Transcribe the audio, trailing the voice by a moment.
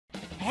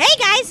Hey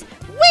guys,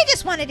 we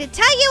just wanted to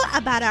tell you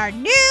about our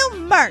new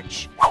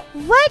merch.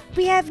 What?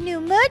 We have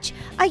new merch?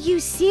 Are you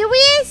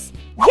serious?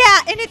 Yeah,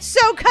 and it's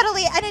so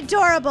cuddly and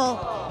adorable.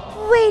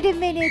 Wait a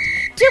minute.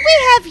 Do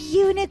we have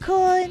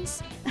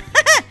unicorns?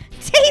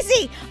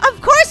 Daisy,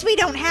 of course we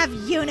don't have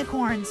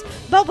unicorns,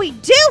 but we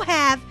do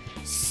have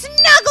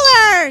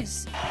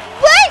snugglers.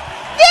 What?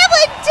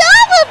 They're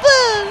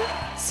adorable.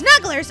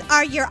 Snugglers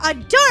are your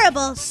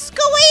adorable,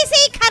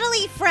 squeezy,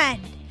 cuddly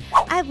friend.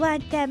 I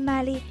want them,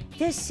 Molly.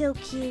 They're so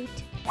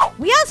cute.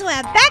 We also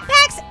have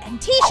backpacks and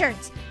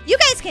t-shirts. You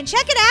guys can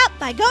check it out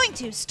by going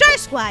to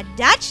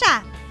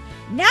starsquad.shop.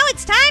 Now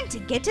it's time to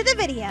get to the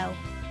video.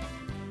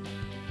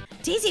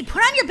 Daisy,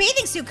 put on your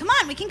bathing suit. Come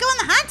on, we can go in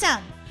the hot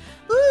tub.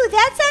 Ooh,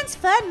 that sounds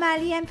fun,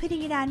 Molly. I'm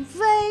putting it on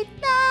right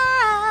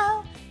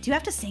now. Do you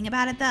have to sing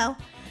about it, though?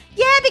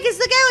 Yeah, because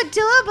look how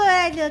adorable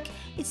I look.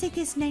 It's like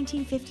this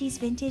 1950s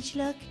vintage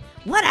look.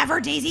 Whatever,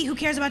 Daisy. Who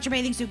cares about your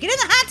bathing suit? Get in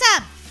the hot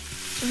tub.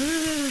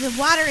 Ooh, the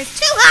water is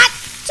too hot.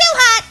 Too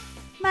hot.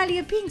 Molly,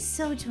 you're being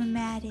so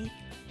dramatic.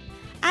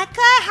 I go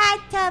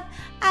hot tub.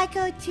 I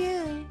go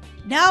too.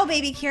 No,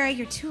 baby Kira,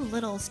 you're too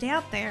little. Stay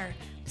out there.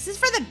 This is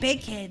for the big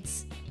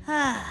kids.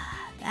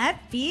 That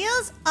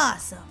feels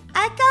awesome.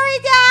 I go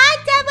in the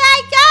hot tub.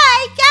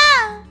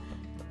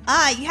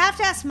 I go. You have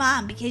to ask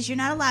Mom because you're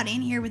not allowed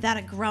in here without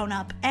a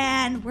grown-up,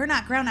 and we're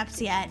not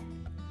grown-ups yet.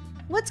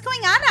 What's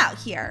going on out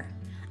here?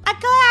 I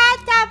go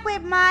hot tub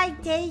with my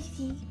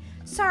Daisy.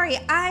 Sorry,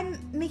 I'm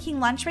making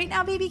lunch right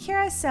now, baby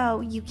Kira, so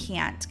you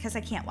can't because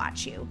I can't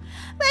watch you.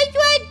 But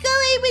I'm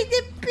going with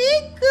the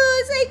big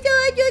girls. I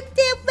don't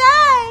understand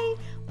why.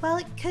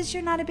 Well, because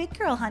you're not a big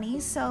girl, honey,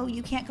 so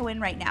you can't go in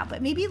right now,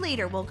 but maybe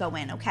later we'll go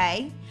in,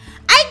 okay?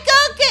 I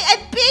go get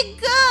a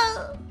big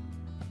girl.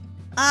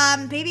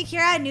 Baby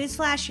Kira,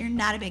 newsflash, you're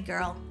not a big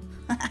girl.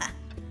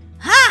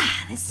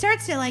 This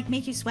starts to like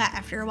make you sweat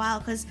after a while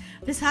because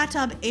this hot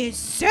tub is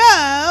so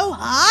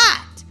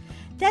hot.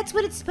 That's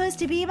what it's supposed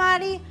to be,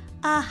 Molly?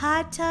 A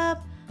hot tub?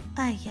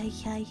 Ay, ay,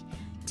 ay.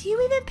 Do you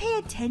even pay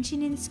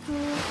attention in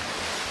school?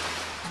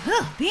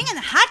 Being in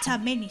the hot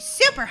tub made me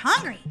super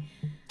hungry.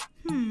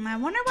 I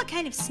wonder what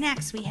kind of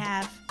snacks we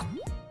have.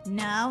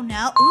 No.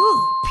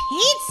 Ooh,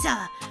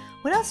 pizza.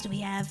 What else do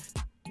we have?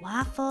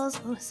 Waffles.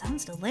 Ooh,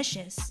 sounds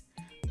delicious.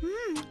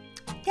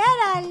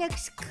 That all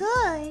looks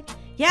good.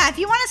 Yeah, if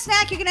you want a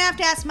snack, you're going to have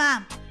to ask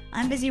Mom.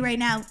 I'm busy right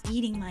now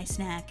eating my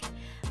snack.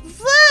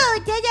 Food.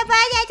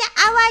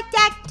 I want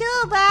that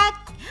too, but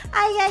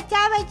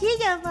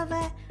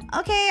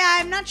Okay,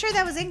 I'm not sure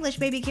that was English,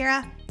 baby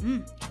Kira.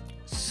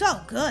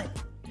 So good.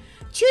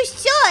 Too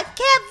short.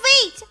 Can't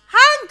wait.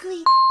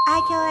 Hungry.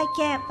 I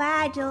can't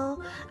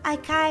bottle. I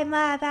climb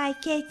up. I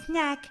get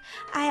snack.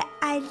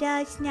 I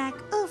love snack.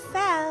 Oh,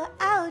 fell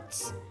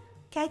out.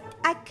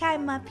 I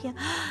climb up here.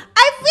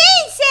 I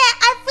reach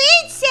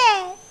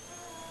it.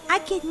 I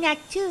get snack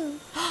too.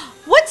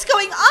 What's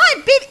going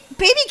on?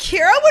 Baby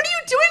Kira, what are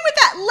you doing with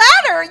that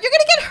ladder? You're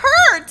gonna get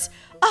hurt.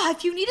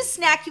 If you need a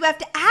snack, you have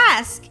to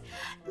ask.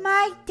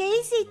 My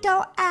Daisy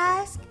don't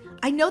ask.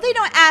 I know they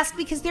don't ask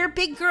because they're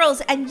big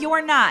girls and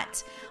you're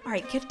not. All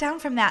right, get down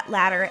from that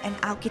ladder and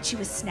I'll get you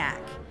a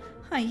snack.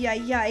 Ay,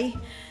 ay, ay.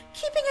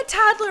 Keeping a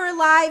toddler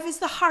alive is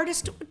the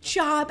hardest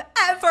job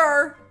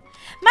ever.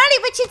 Molly,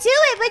 what you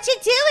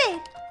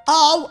doing?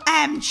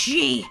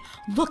 OMG.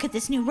 Look at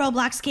this new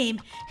Roblox game.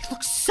 It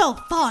looks so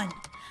fun.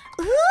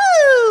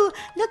 Ooh,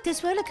 look,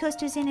 there's roller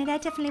coasters in it. I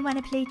definitely want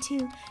to play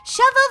too.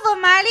 Shove over,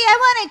 Molly. I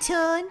want a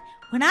turn.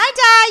 When I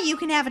die, you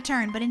can have a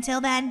turn, but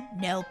until then,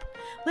 nope.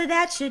 Well,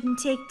 that shouldn't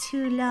take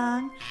too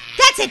long.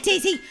 That's it,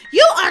 Daisy.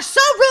 You are so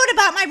rude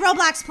about my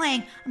Roblox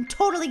playing. I'm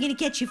totally going to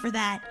get you for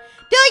that.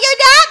 No, you're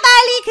not,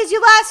 Molly, because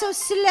you are so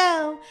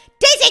slow.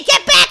 Daisy,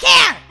 get back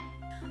here!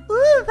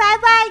 Ooh, I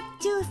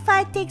want to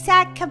fun things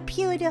on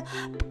computer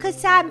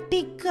because I'm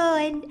big girl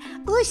and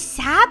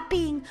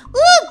shopping.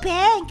 Ooh,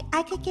 bank.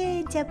 I could get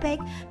into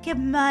bank, get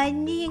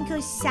money and go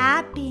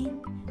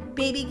shopping.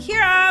 Baby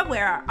Kira,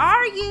 where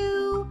are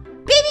you?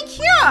 Baby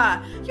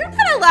Kira, you're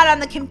not allowed on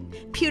the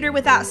computer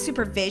without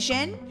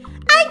supervision.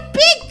 I'm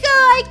big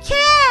girl, I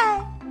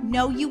can't.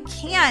 No, you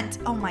can't.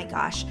 Oh my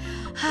gosh.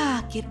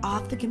 Get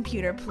off the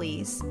computer,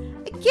 please.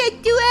 I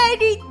can't do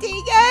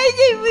anything.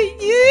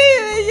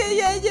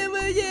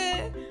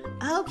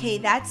 Okay,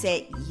 that's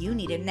it. You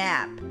need a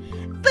nap.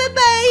 But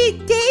my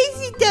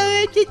Daisy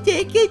don't have to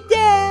take a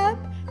nap.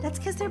 That's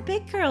because they're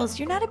big girls.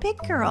 You're not a big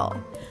girl.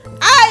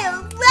 I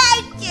don't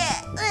like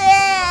it.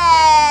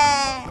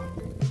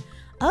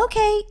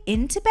 Okay,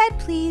 into bed,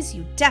 please.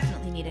 You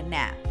definitely need a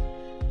nap.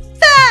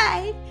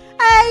 Fine.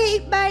 I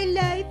hate my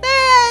life.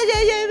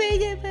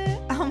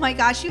 Oh my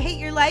gosh, you hate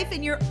your life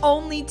and you're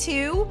only 2?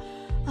 You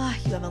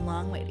have a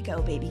long way to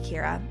go, baby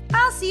Kira.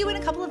 I'll see you in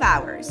a couple of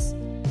hours.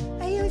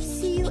 I don't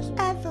see you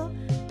ever.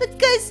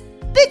 Because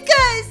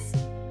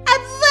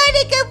I'm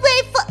running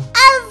away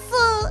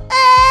forever.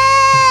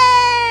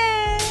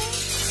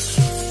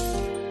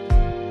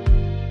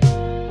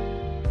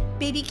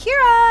 Baby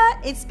Kira,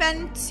 it's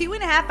been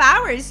 2.5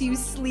 hours, you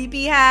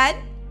sleepyhead.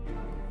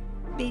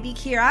 Baby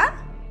Kira?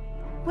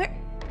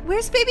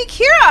 Where's baby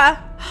Kira?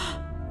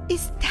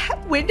 Is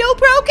that window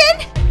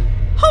broken?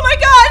 Oh my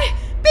god!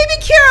 Baby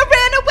Kira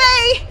ran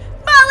away!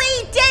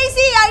 Molly,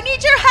 Daisy, I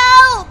need your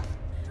help!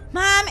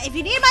 Mom, if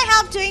you need my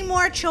help doing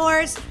more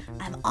chores,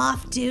 I'm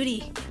off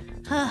duty.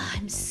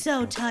 I'm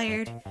so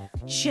tired.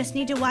 Just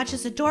need to watch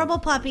this adorable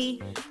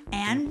puppy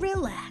and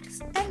relax.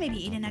 And maybe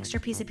eat an extra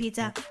piece of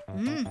pizza.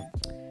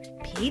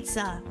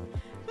 Pizza.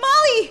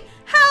 Molly,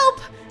 help!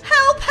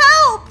 Help,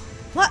 help!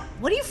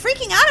 What are you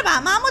freaking out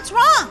about, Mom? What's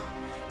wrong?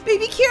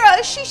 Baby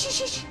Kira,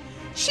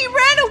 she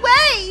ran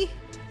away!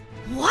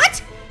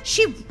 What?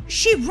 She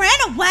ran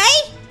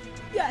away?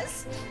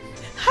 Yes.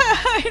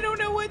 I don't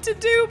know what to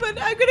do, but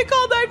I'm gonna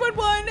call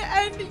 911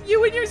 and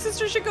you and your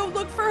sister should go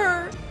look for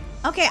her.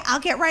 Okay, I'll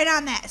get right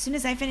on that as soon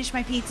as I finish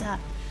my pizza.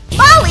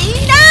 Molly,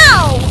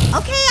 no!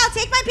 Okay, I'll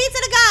take my pizza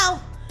to go.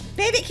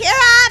 Baby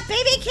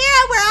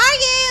Kira, where are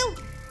you?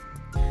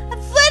 I'm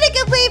running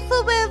away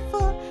from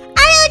Wilful.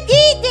 I don't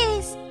need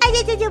this. I'm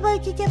a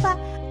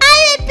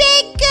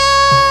big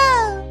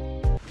girl.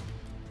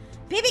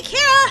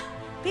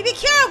 Baby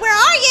Kira, where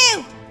are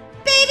you?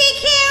 Baby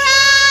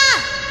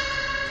Kira!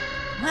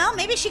 Well,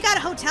 maybe she got a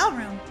hotel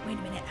room. Wait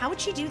a minute, how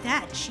would she do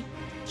that? She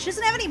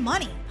doesn't have any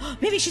money.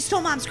 Maybe she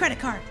stole Mom's credit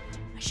card.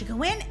 I should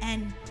go in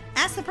and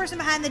ask the person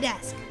behind the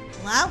desk.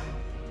 Hello?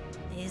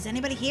 Is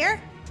anybody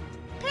here?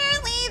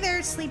 Apparently,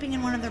 they're sleeping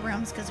in one of the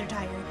rooms because they're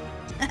tired.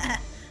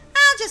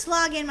 I'll just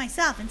log in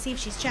myself and see if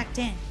she's checked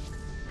in.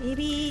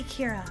 Baby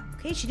Kira.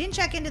 Okay, she didn't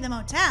check into the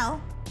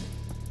motel.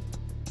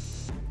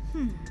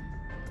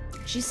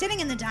 She's sitting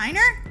in the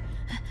diner?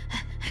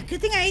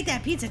 Good thing I ate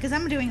that pizza because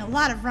I'm doing a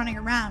lot of running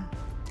around.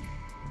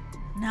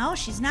 No,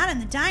 she's not in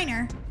the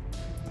diner.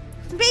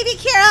 Baby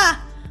Kira,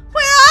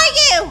 where are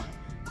you?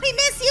 We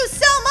miss you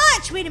so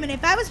much. Wait a minute,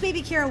 if I was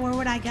Baby Kira, where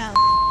would I go?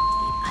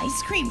 The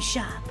ice cream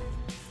shop.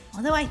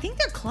 Although I think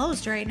they're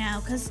closed right now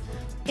because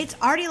it's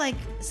already like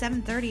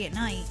 7:30 at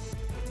night.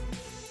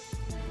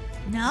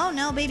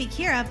 No, Baby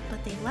Kira,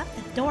 but they left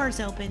the doors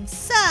open,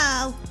 so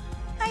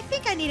I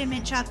think I need a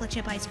mint chocolate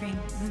chip ice cream.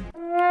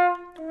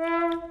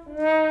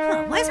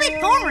 Why is my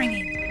phone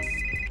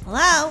ringing?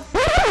 Hello?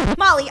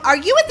 Molly, are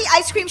you at the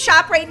ice cream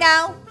shop right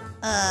now?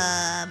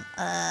 How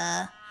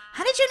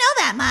did you know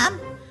that, Mom?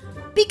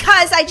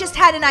 Because I just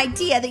had an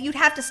idea that you'd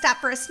have to stop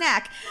for a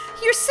snack.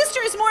 Your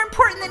sister is more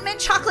important than mint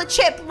chocolate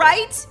chip,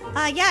 right?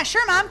 Yeah,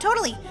 sure, Mom,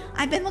 totally.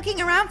 I've been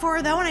looking around for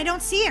her, though, and I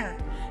don't see her.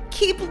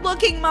 Keep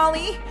looking,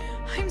 Molly.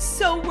 I'm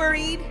so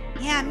worried.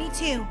 Yeah, me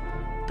too.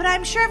 But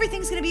I'm sure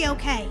everything's gonna be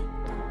okay.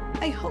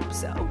 I hope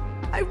so.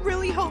 I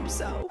really hope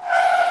so.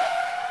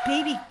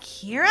 Baby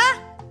Kira?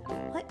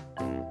 What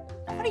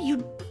are you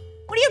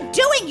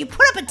doing? You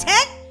put up a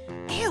tent?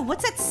 Ew,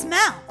 what's that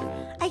smell?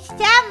 A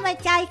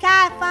sandwich I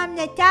got from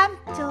the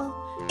dumpster.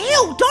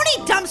 Ew, don't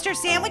eat dumpster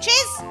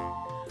sandwiches!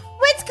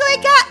 What's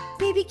going on?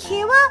 Baby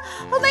Kira?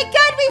 Oh my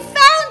god, we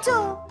found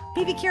her!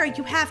 Baby Kira,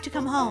 you have to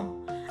come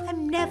home.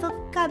 I'm never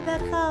gonna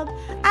come.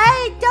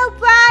 I don't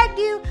want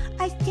you.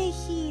 I stay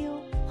here.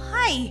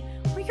 Why?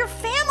 We're your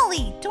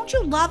family. Don't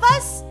you love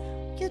us?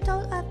 You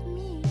don't love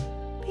me.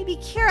 Baby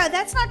Kira,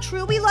 that's not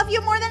true. We love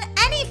you more than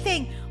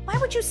anything. Why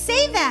would you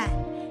say that?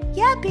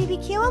 Yeah, Baby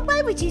Kira,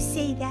 why would you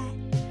say that?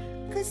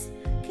 Cause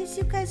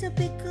you guys are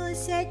big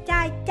girls said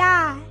I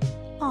died.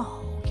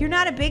 Oh, you're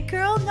not a big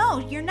girl? No,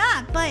 you're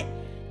not. But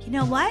you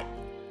know what?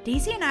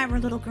 Daisy and I were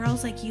little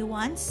girls like you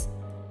once.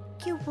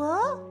 You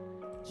were?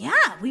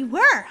 Yeah, we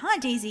were, huh,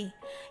 Daisy?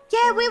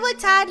 Yeah, we were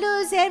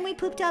toddlers and we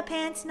pooped our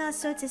pants and all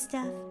sorts of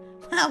stuff.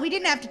 Well, we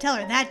didn't have to tell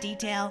her that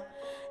detail.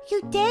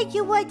 You did?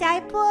 You wore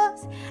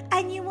diapers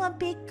and you were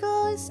big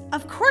girls?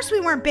 Of course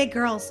we weren't big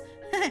girls.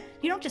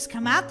 You don't just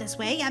come out this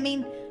way. I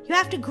mean, you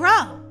have to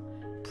grow.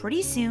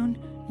 Pretty soon,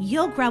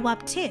 you'll grow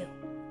up too.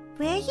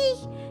 Really?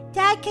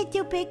 Dad can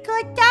do big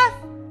girl stuff?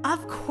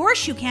 Of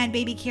course you can,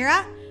 Baby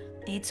Kira.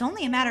 It's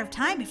only a matter of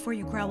time before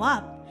you grow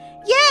up.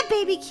 Yeah,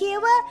 Baby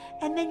Kira.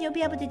 And then you'll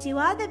be able to do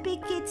all the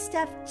big kid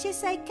stuff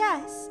just like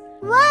us.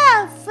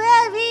 Wow,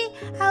 Fairy,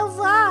 how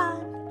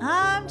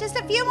long? Just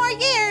a few more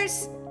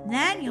years.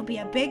 Then you'll be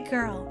a big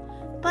girl.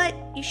 But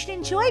you should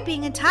enjoy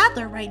being a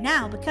toddler right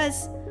now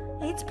because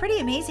it's pretty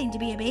amazing to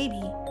be a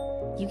baby.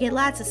 You get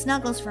lots of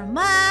snuggles from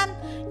Mom,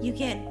 you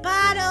get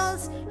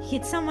bottles, you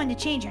get someone to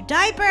change your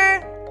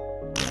diaper.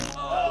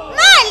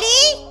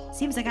 Molly!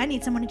 Seems like I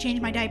need someone to change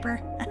my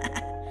diaper.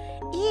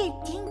 Ew,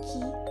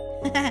 dinky.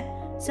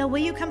 So will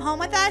you come home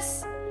with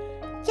us?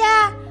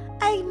 Yeah,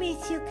 I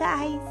miss you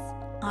guys.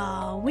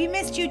 Oh, we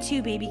missed you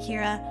too, Baby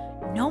Kira.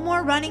 No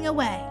more running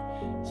away.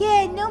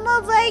 Yeah, no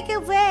more running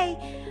away.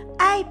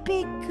 I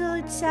big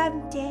girl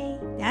someday.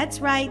 That's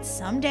right,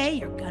 someday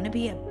you're gonna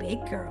be a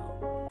big girl.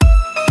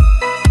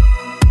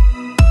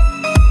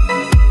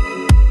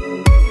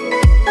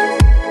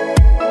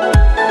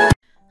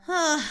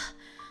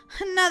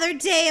 Another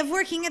day of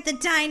working at the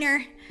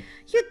diner.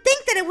 You'd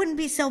think that it wouldn't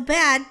be so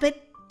bad, but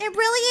it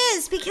really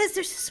is because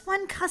there's this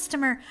one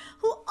customer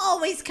who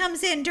always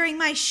comes in during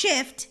my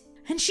shift,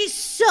 and she's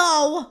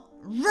so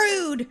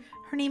rude.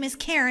 Her name is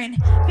Karen.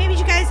 Maybe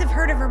you guys have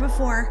heard of her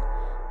before.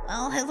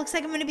 Well, it looks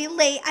like I'm gonna be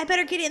late. I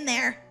better get in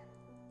there.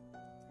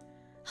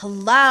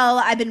 Hello?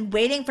 I've been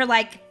waiting for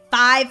like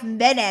 5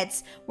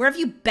 minutes. Where have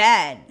you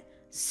been?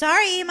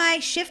 Sorry, my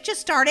shift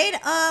just started.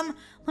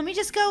 Let me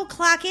just go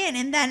clock in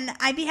and then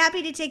I'd be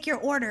happy to take your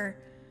order.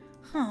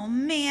 Oh,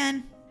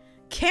 man.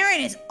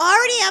 Karen is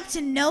already up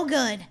to no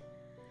good.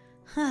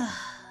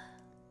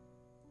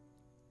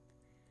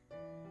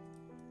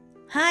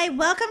 Hi,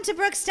 welcome to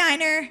Brooks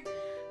Diner.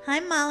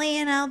 I'm Molly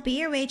and I'll be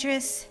your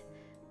waitress.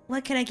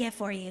 What can I get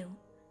for you?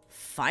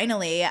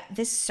 Finally,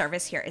 this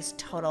service here is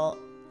total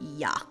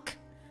yuck.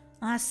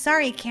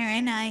 Sorry,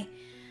 Karen.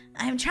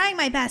 I'm trying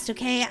my best,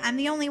 okay? I'm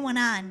the only one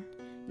on.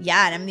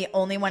 Yeah, and I'm the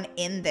only one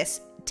in this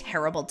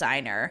terrible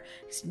diner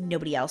because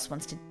nobody else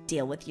wants to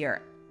deal with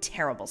your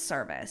terrible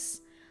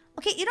service.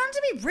 Okay, you don't have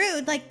to be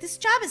rude. Like, this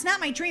job is not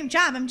my dream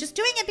job. I'm just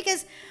doing it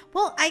because,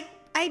 well,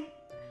 I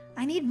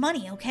need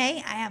money, okay?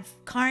 I have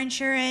car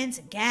insurance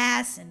and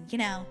gas and, you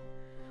know.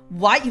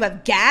 What? You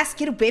have gas?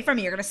 Get away from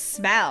me. You're going to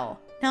smell.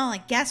 No,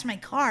 like gas for my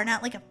car,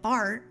 not like a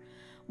fart.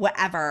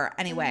 Whatever.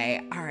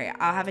 Anyway, all right,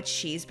 I'll have a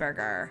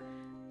cheeseburger,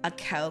 a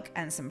Coke,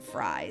 and some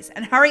fries.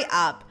 And hurry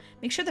up.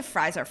 Make sure the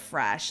fries are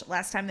fresh.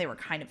 Last time they were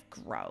kind of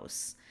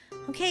gross.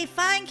 Okay,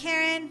 fine,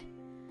 Karen.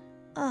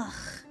 Ugh.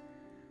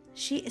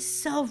 She is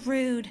so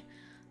rude.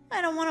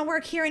 I don't want to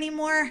work here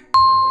anymore. Wait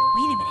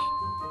a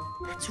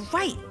minute. That's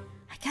right.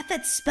 I got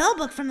that spell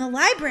book from the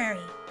library.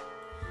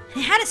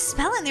 And it had a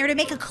spell in there to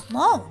make a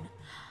clone.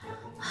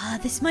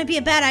 This might be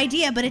a bad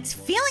idea, but it's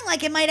feeling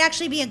like it might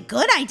actually be a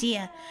good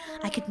idea.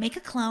 I could make a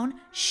clone,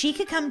 she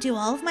could come do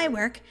all of my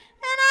work,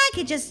 and I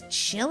could just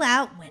chill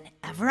out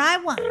whenever I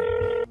want.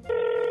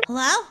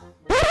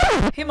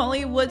 Hello? Hey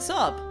Molly, what's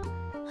up?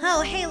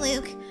 Oh, hey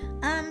Luke.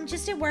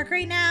 Just at work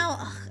right now.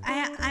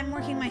 Ugh, I'm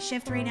working my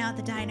shift right now at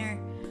the diner.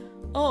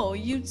 Oh,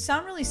 you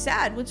sound really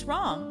sad. What's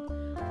wrong?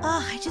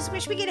 Oh, I just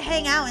wish we could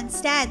hang out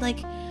instead. Like,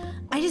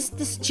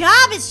 this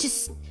job is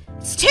just,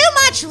 it's too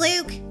much,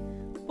 Luke.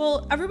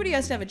 Well, everybody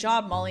has to have a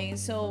job, Molly,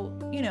 so,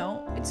 you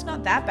know, it's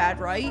not that bad,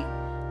 right?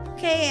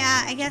 Okay,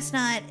 I guess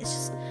not. It's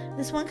just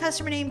this one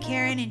customer named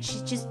Karen, and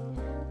she's just,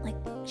 like,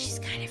 she's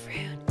kind of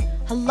rude.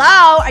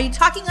 Hello? Are you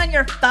talking on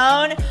your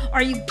phone? Or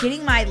are you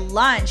getting my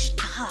lunch?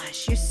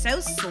 Gosh, you're so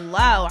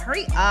slow.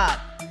 Hurry up.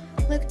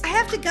 Luke, I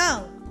have to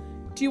go.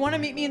 Do you want to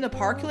meet me in the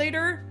park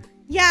later?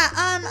 Yeah,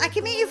 I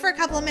can meet you for a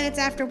couple of minutes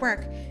after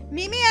work.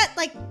 Meet me at,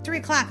 like, 3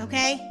 o'clock,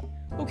 okay?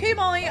 Okay,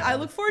 Molly, I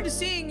look forward to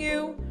seeing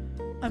you.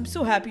 I'm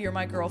so happy you're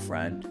my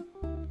girlfriend.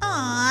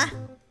 Aw.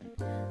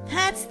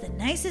 That's the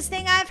nicest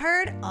thing I've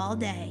heard all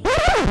day.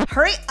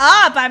 Hurry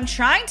up. I'm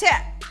trying to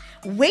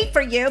wait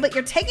for you, but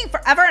you're taking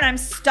forever and I'm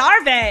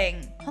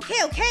starving.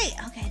 Okay.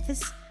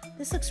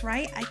 This looks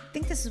right. I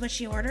think this is what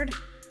she ordered.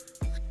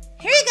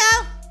 Here you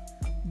go.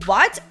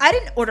 What? I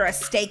didn't order a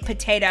steak,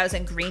 potatoes,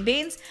 and green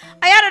beans.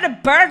 I added a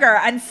burger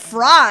and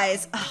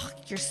fries. Ugh,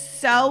 you're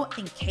so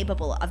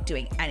incapable of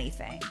doing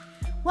anything.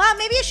 Well,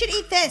 maybe you should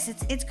eat this.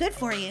 It's good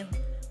for you.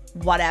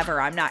 Whatever,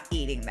 I'm not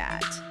eating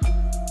that.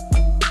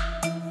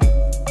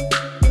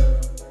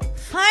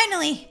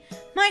 Finally,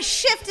 my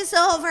shift is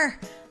over.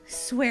 I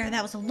swear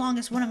that was the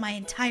longest one of my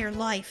entire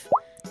life.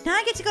 Now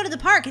I get to go to the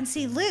park and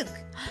see Luke.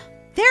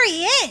 There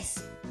he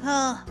is.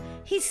 Oh,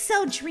 he's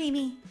so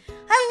dreamy.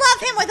 I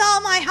love him with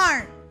all my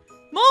heart.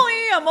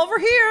 Molly, I'm over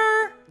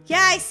here.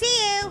 Yeah, I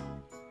see you.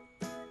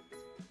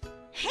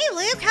 Hey,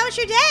 Luke, how was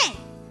your day?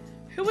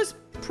 It was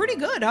pretty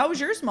good. How was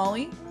yours,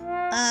 Molly?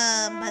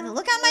 By the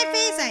look on my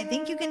face, I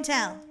think you can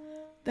tell.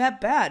 That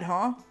bad,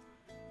 huh?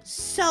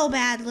 So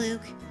bad,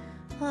 Luke.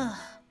 Oh,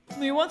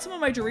 You want some of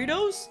my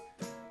Doritos?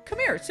 Come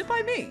here, sit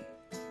by me.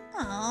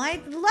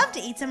 I'd love to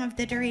eat some of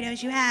the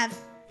Doritos you have.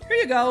 Here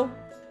you go.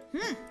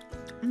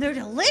 They're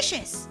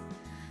delicious.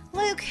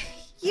 Luke,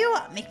 you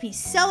make me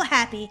so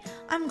happy.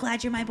 I'm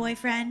glad you're my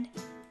boyfriend.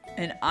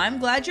 And I'm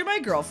glad you're my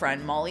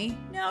girlfriend, Molly.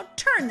 Now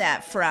turn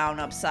that frown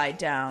upside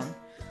down.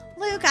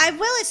 Luke, I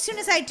will as soon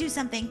as I do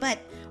something, but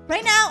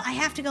right now I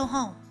have to go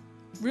home.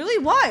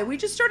 Really? Why? We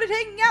just started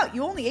hanging out.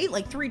 You only ate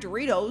like 3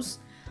 Doritos.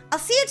 I'll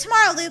see you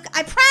tomorrow, Luke.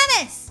 I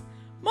promise.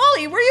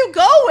 Molly, where are you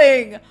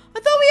going? I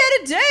thought we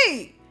had a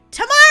date.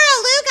 Tomorrow,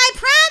 Luke, I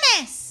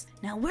promise.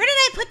 Now, where did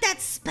I put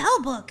that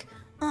spell book?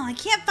 Oh, I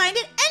can't find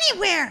it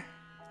anywhere.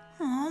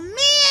 Oh,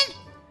 man.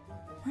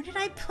 Where did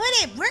I put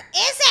it? Where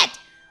is it?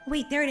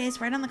 Wait, there it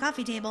is, right on the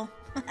coffee table.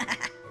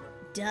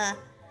 Duh.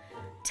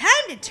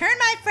 Time to turn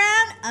my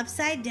frown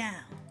upside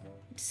down.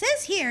 It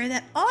says here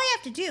that all I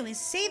have to do is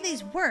say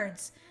these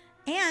words,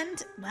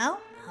 and,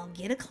 well, I'll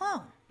get a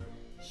clone.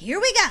 Here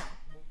we go.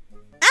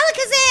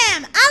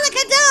 Alakazam!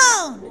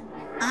 Alakadone!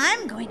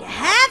 I'm going to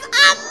have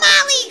a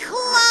Molly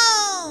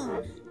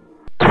clone!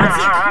 I don't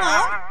see a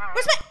clone.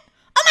 Where's my...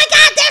 Oh my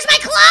god, there's my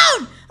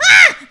clone!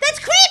 Ah! That's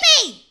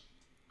creepy!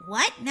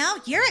 What? No,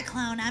 you're a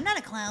clone. I'm not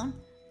a clone.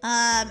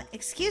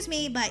 Excuse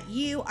me, but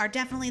you are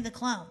definitely the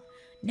clone.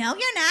 No,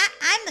 you're not.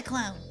 I'm the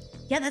clone.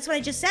 Yeah, that's what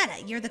I just said.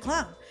 You're the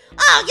clone.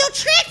 Oh, you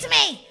tricked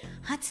me!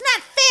 That's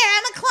not fair.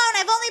 I'm a clone.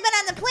 I've only been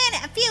on the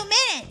planet a few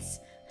minutes.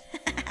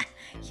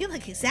 You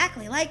look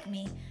exactly like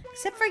me.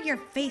 Except for your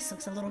face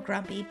looks a little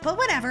grumpy, but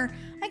whatever.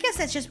 I guess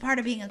that's just part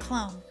of being a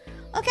clone.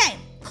 Okay,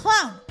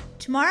 clone,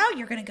 tomorrow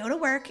you're going to go to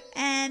work,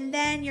 and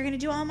then you're going to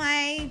do all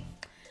my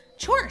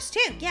chores,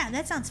 too. Yeah,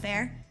 that sounds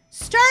fair.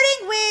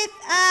 Starting with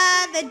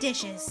the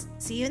dishes.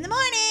 See you in the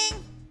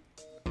morning.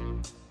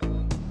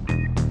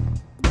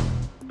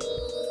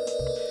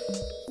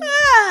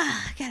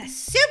 Got a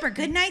super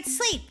good night's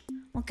sleep.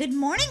 Well, good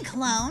morning,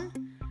 Clone.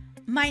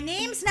 My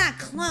name's not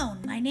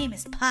Clone. My name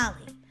is Polly.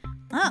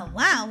 Oh,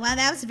 wow. Wow,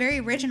 that was very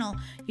original.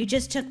 You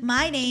just took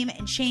my name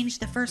and changed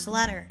the first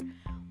letter.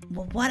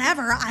 Well,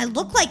 whatever. I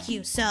look like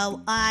you,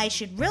 so I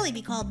should really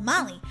be called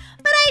Molly.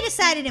 But I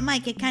decided it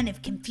might get kind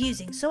of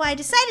confusing, so I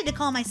decided to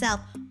call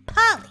myself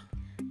Polly.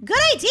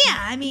 Good idea.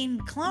 I mean,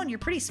 Clone, you're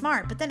pretty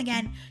smart, but then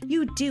again,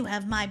 you do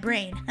have my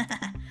brain. All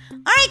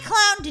right,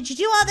 Clone, did you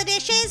do all the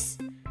dishes?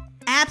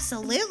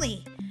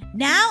 Absolutely.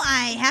 Now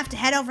I have to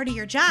head over to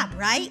your job,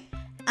 right?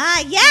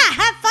 Yeah,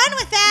 have fun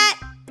with that.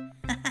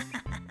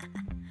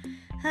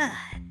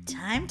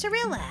 Time to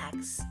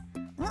relax.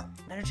 Well,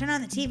 better turn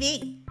on the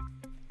TV.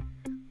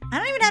 I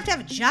don't even have to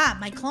have a job.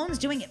 My clone's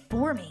doing it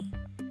for me.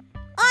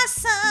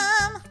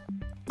 Awesome.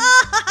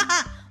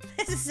 Oh,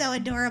 this is so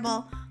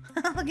adorable.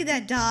 Look at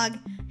that dog.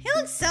 He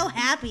looks so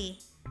happy.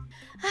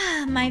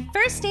 My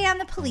first day on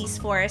the police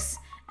force,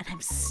 and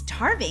I'm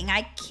starving.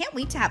 I can't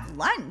wait to have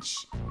lunch.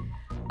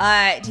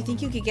 Do you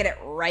think you could get it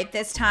right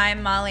this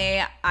time,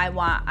 Molly? I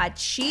want a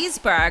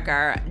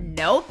cheeseburger,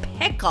 no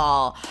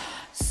pickle,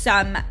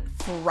 some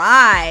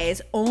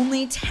fries,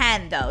 only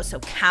 10 though, so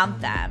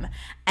count them.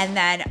 And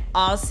then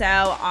also,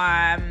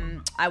 I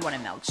want a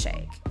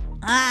milkshake.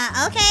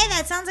 Okay,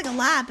 that sounds like a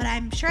lot, but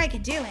I'm sure I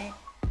could do it.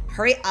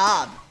 Hurry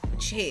up.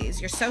 Jeez,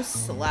 you're so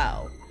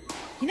slow.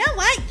 You know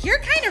what? You're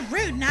kind of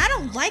rude, and I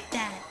don't like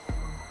that.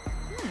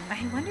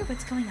 I wonder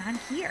what's going on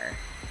here.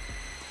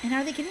 And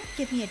are they going to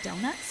give me a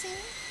donut soon?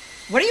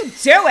 What are you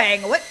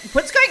doing?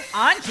 What's going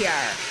on here?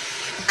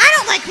 I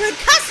don't like rude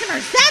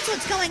customers. That's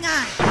what's going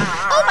on.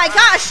 Oh my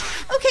gosh.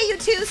 Okay, you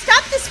two,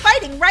 stop this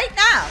fighting right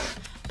now.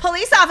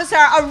 Police officer,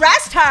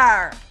 arrest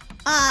her.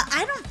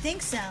 I don't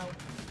think so.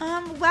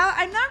 Well,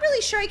 I'm not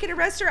really sure I could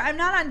arrest her. I'm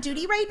not on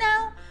duty right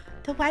now.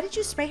 But why did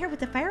you spray her with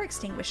the fire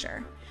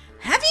extinguisher?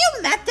 Have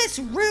you met this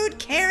rude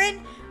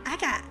Karen? I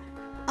got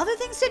other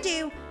things to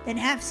do than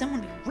have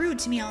someone be rude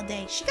to me all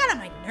day. She got on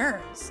my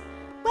nerves.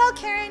 Well,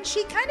 Karen,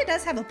 she kind of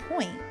does have a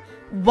point.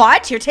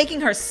 What? You're taking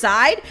her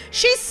side?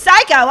 She's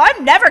psycho.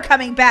 I'm never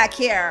coming back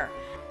here.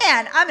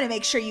 And I'm going to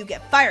make sure you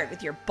get fired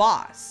with your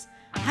boss.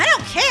 I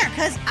don't care,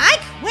 because I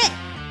quit.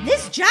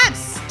 This job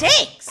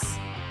stinks.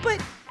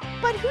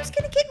 But who's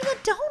going to get me a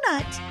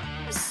donut?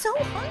 I'm so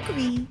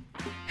hungry.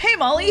 Hey,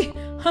 Molly.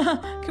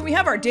 Can we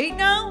have our date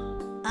now?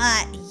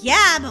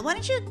 Yeah, but why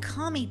don't you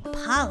call me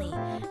Polly?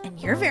 And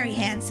you're very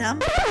handsome.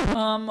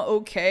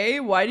 Okay.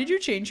 Why did you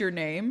change your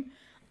name?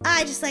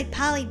 I just like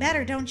Polly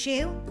better, don't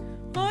you?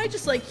 I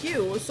just like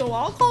you, so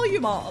I'll call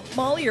you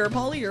Molly or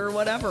Polly or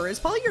whatever. Is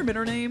Polly your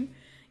middle name?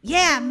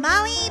 Yeah,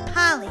 Molly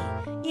Polly.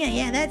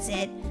 Yeah, that's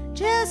it.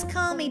 Just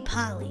call me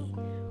Polly.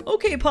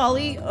 Okay,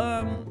 Polly.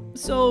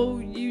 So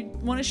you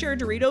want to share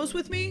Doritos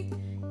with me?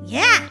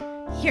 Yeah,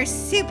 you're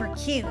super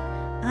cute.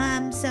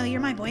 So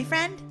you're my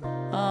boyfriend?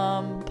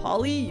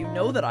 Polly, you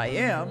know that I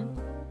am.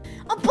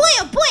 Oh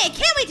boy, I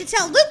can't wait to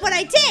tell Luke what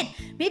I did.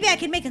 Maybe I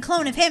can make a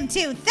clone of him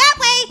too. That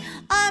way,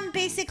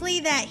 basically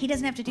that he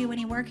doesn't have to do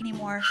any work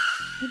anymore.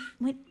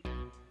 Wait,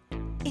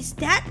 is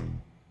that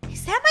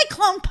my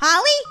clone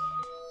Polly?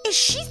 Is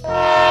she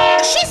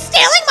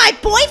stealing my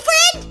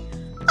boyfriend?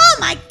 Oh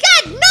my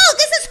god, no,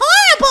 this is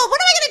horrible.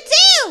 What am I gonna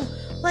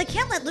do? Well, I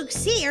can't let Luke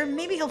see, or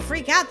maybe he'll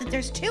freak out that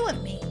there's two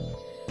of me.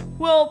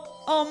 Well,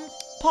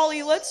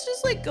 Polly, let's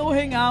just go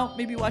hang out,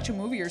 maybe watch a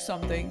movie or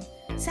something.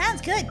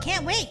 Sounds good,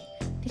 can't wait.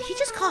 Did he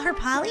just call her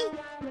Polly?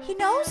 He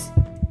knows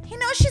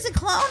she's a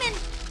clone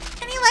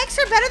and he likes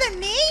her better than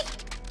me?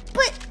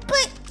 But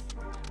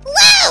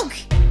Luke!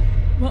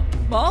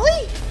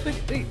 Molly?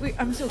 Wait,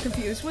 I'm so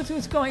confused.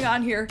 What's going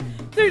on here?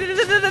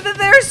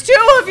 There's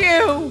two of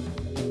you!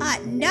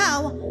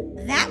 No,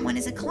 that one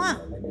is a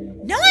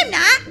clone. No, I'm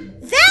not.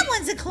 That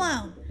one's a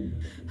clone.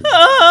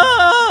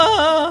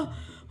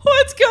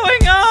 What's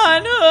going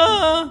on?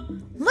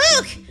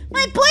 Luke,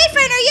 my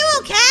boyfriend, are you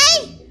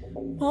okay?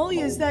 Molly,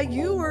 is that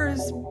you or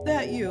is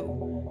that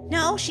you?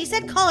 No, she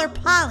said call her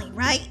Polly,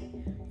 right?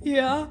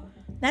 Yeah.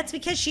 That's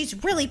because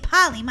she's really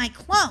Polly, my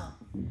clone.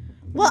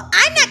 Well,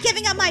 I'm not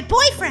giving up my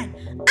boyfriend.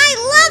 I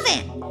love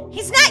him.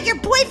 He's not your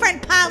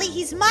boyfriend, Polly.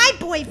 He's my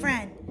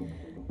boyfriend.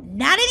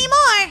 Not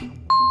anymore.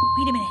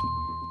 Wait a minute.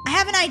 I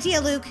have an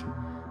idea, Luke.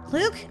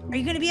 Luke, are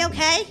you going to be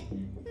okay?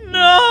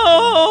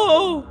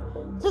 No!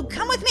 Luke,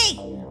 come with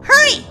me.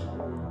 Hurry!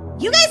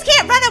 You guys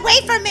can't run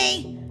away from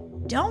me.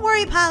 Don't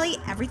worry, Polly.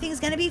 Everything's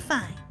going to be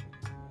fine.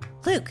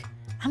 Luke,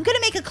 I'm going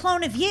to make a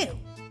clone of you.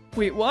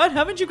 Wait, what?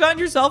 Haven't you gotten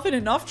yourself in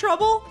enough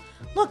trouble?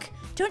 Look,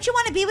 don't you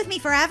want to be with me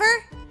forever?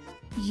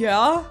 Yeah.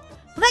 Well,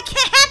 that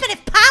can't happen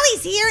if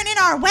Polly's here and in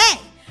our way.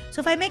 So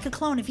if I make a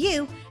clone of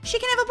you, she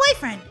can have a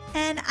boyfriend,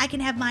 and I can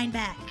have mine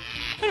back.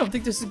 I don't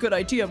think this is a good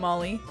idea,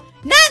 Molly.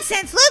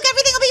 Nonsense, Luke.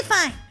 Everything will be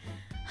fine.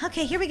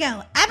 Okay, here we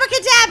go.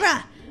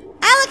 Abracadabra.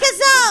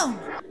 Alakazone.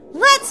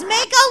 Let's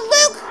make a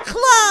Luke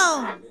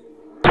clone!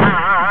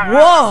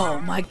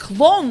 Whoa, my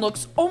clone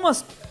looks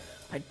almost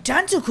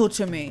identical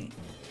to me.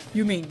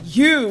 You mean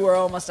you are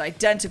almost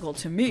identical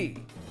to me?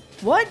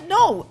 What?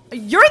 No,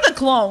 you're the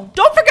clone.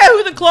 Don't forget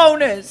who the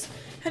clone is.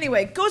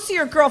 Anyway, go see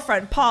your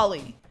girlfriend,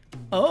 Polly.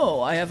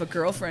 Oh, I have a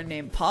girlfriend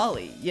named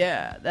Polly.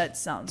 Yeah, that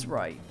sounds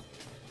right.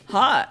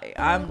 Hi,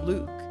 I'm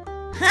Luke.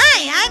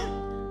 Hi,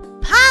 I'm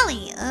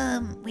Polly.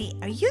 Wait,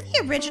 are you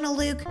the original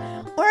Luke?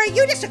 Or are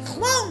you just a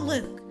clone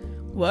Luke?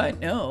 What?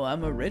 No,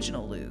 I'm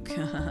original Luke.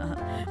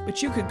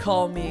 But you could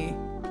call me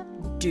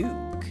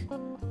Duke.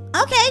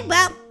 Okay,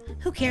 well,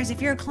 who cares if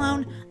you're a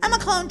clone? I'm a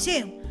clone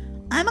too.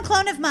 I'm a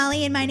clone of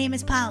Molly and my name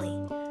is Polly.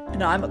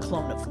 And I'm a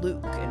clone of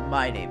Luke and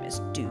my name is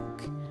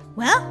Duke.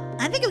 Well,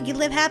 I think we could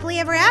live happily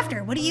ever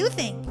after. What do you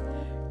think?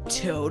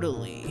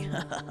 Totally.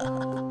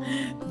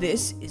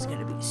 This is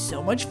gonna be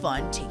so much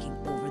fun taking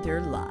over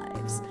their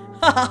lives.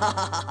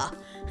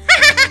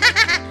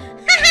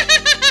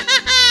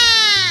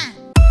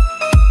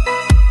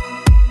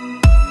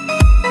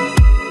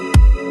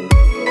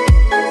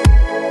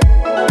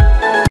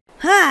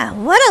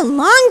 What a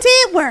long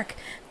day at work.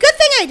 Good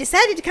thing I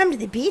decided to come to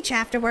the beach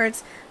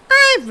afterwards.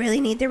 I really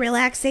need the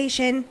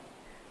relaxation.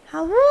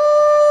 What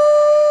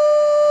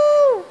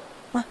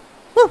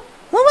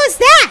was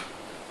that?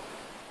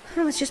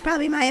 It was just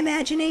probably my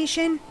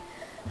imagination.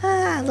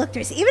 Look,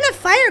 there's even a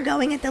fire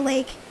going at the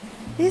lake.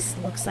 This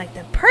looks like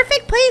the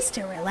perfect place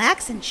to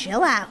relax and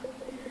chill out.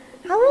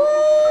 Nope,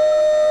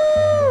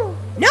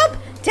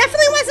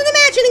 definitely wasn't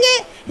imagining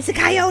it. It's a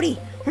coyote,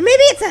 or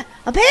maybe it's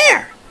a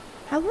bear.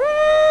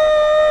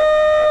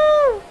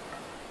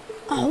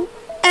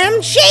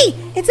 OMG!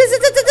 It's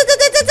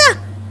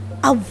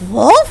a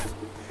wolf?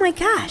 Oh my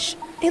gosh,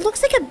 it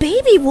looks like a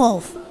baby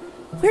wolf.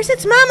 Where's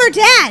its mom or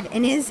dad?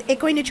 And is it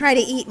going to try to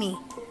eat me?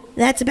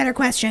 That's a better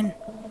question.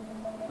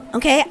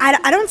 Okay,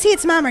 I don't see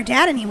its mom or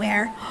dad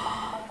anywhere.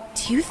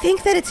 Do you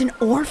think that it's an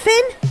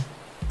orphan?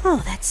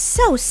 Oh, that's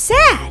so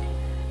sad.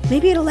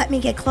 Maybe it'll let me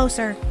get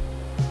closer.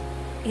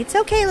 It's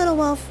okay, little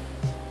wolf.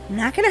 I'm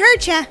not gonna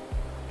hurt ya.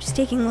 Just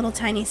taking little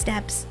tiny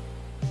steps.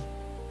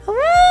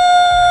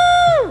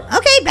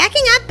 Okay,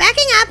 backing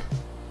up.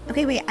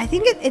 Okay, wait, I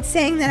think it's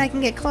saying that I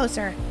can get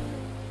closer.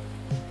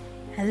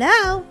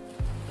 Hello?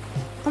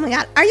 Oh my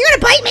god, are you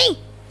gonna bite me?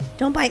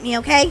 Don't bite me,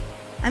 okay?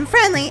 I'm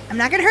friendly. I'm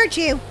not gonna hurt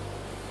you.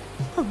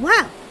 Oh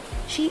wow,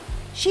 she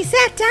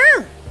sat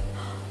down.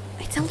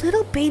 It's a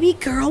little baby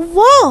girl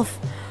wolf.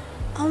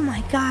 Oh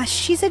my gosh,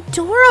 she's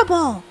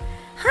adorable.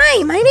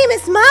 Hi, my name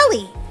is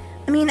Molly.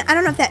 I mean, I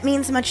don't know if that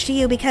means much to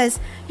you because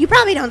you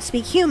probably don't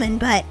speak human,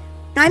 but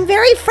I'm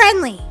very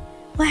friendly.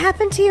 What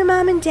happened to your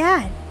mom and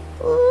dad?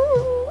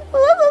 Oh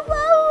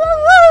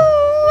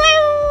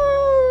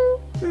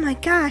my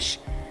gosh.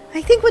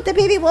 I think what the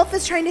baby wolf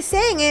is trying to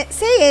say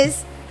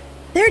is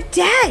they're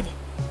dead.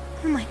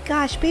 Oh my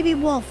gosh, baby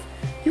wolf.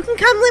 You can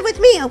come live with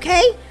me,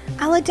 okay?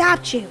 I'll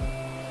adopt you.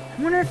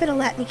 I wonder if it'll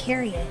let me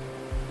carry it.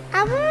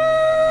 Oh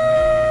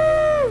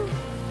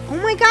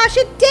my gosh,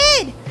 it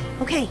did!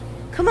 Okay,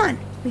 come on.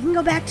 We can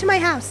go back to my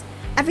house.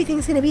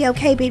 Everything's gonna be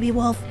okay, baby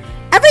wolf.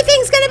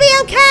 Everything's gonna be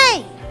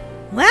okay!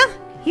 Well,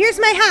 here's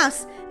my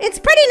house. It's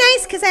pretty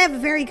nice because I have a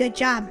very good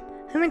job.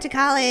 I went to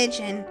college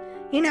and,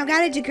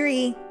 got a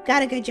degree,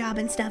 got a good job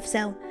and stuff,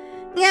 so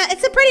yeah,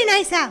 it's a pretty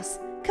nice house.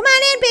 Come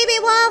on in, baby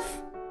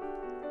wolf.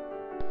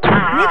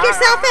 Make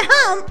yourself at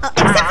home. Oh,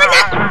 except for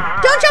that,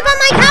 don't jump on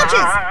my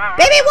couches.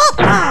 Baby wolf.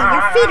 Oh,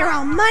 your feet are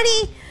all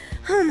muddy.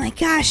 Oh my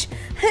gosh.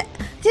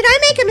 Did I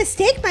make a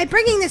mistake by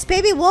bringing this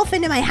baby wolf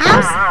into my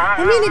house?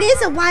 I mean, it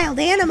is a wild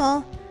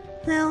animal.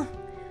 Well,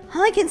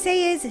 all I can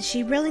say is that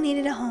she really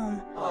needed a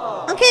home.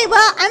 Okay,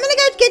 well, I'm gonna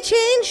go get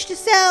changed,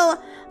 so,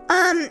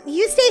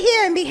 you stay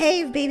here and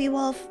behave, baby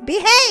wolf.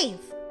 Behave!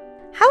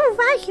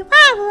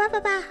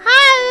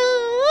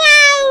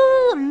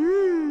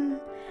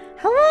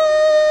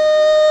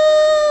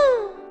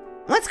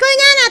 What's going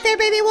on out there,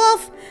 baby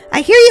wolf?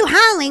 I hear you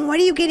howling. What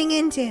are you getting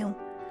into?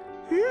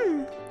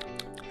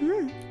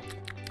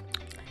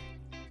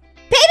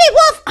 Baby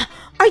wolf,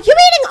 are you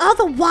eating all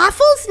the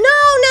waffles? No.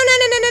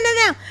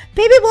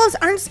 Baby wolves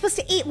aren't supposed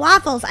to eat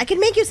waffles. I could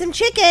make you some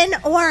chicken,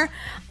 or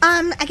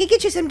I could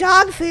get you some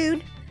dog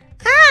food.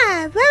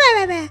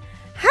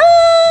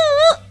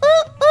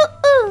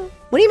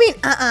 What do you mean,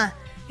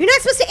 You're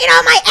not supposed to eat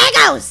all my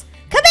Eggos.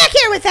 Come back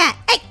here with that.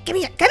 Hey, come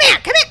here.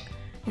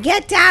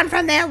 Get down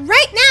from there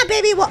right now,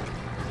 baby wolf.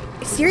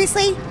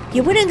 Seriously?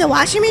 You put it in the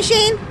washing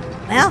machine?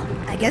 Well,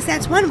 I guess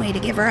that's one way to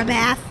give her a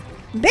bath.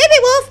 Baby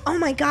wolf, oh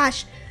my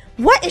gosh.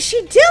 What is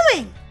she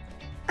doing?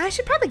 I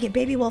should probably give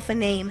baby wolf a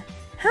name.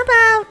 How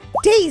about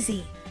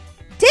Daisy?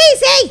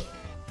 Daisy!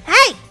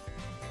 Hey!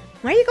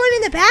 Why are you going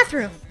in the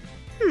bathroom?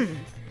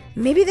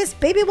 Maybe this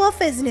baby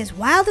wolf isn't as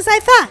wild as I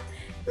thought.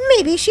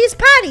 Maybe she's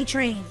potty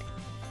trained.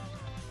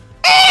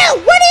 Ew!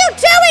 What are you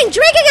doing?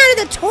 Drinking out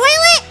of the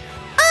toilet?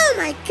 Oh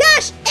my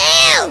gosh!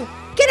 Ew!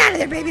 Get out of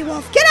there, baby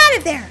wolf. Get out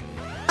of there.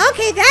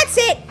 Okay, that's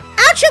it.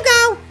 Out you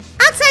go.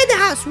 Outside the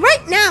house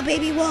right now,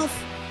 baby wolf.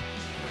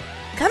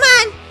 Come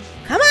on.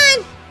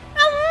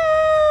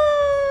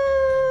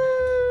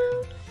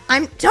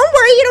 Don't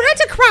worry, you don't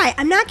have to cry.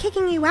 I'm not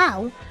kicking you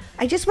out.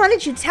 I just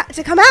wanted you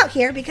to come out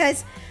here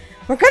because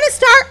we're going to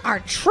start our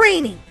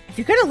training. If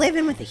you're going to live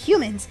in with the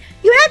humans,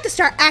 you have to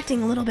start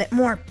acting a little bit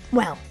more,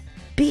 well,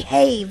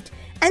 behaved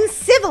and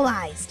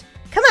civilized.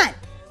 Come on.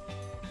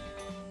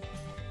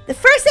 The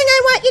first thing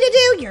I want you to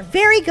do, you're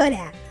very good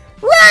at.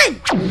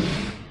 Run!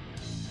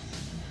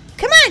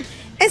 Come on,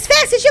 as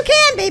fast as you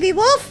can, baby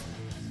wolf.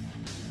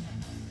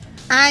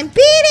 I'm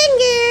beating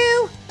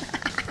you.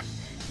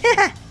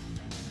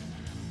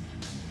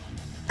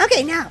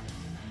 Okay, now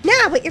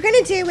what you're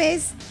going to do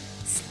is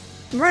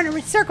run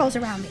in circles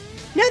around me.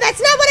 No,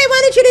 that's not what I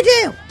wanted you to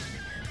do.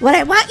 What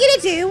I want you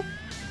to do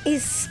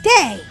is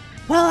stay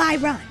while I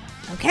run,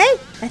 okay?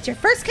 That's your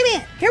first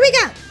command. Here we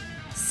go.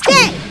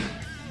 Stay.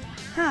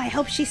 Oh, I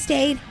hope she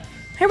stayed.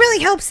 I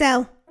really hope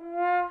so.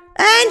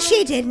 And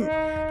she didn't.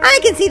 I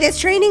can see this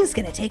training's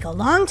gonna take a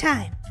long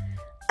time.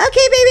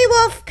 Okay, baby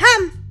wolf,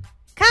 come.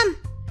 Come.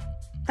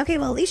 Okay,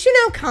 well, at least you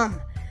know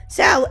come.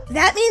 So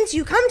that means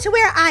you come to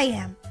where I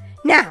am.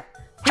 Now,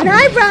 when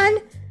I run,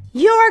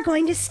 you're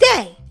going to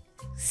stay.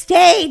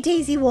 Stay,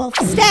 Daisy Wolf,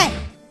 stay.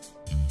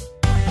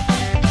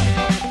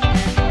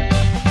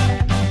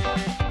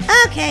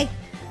 Okay,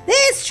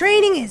 this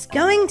training is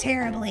going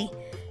terribly.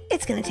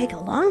 It's gonna take a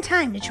long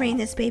time to train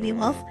this baby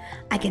wolf.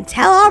 I can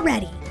tell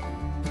already.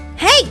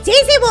 Hey,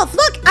 Daisy Wolf,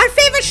 look, our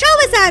favorite show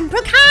is on,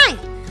 Brookhaven.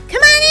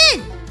 Come on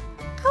in.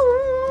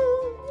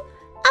 Oh,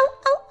 oh,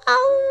 oh,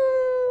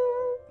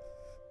 oh.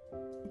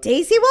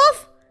 Daisy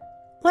Wolf?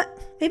 What?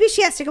 Maybe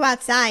she has to go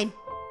outside.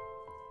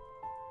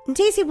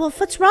 Daisy Wolf,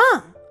 what's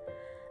wrong?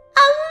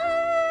 Oh,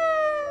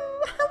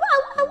 oh,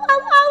 oh, oh,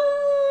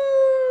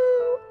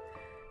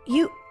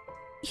 oh.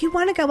 You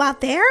want to go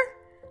out there?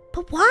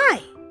 But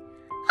why?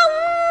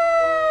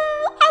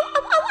 Oh, oh,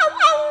 oh, oh,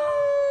 oh.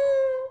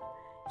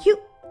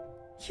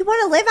 You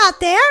want to live out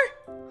there?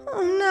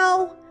 Oh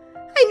no,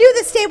 I knew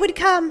this day would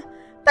come,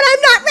 but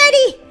I'm not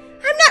ready.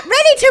 I'm not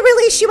ready to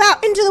release you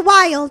out into the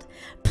wild.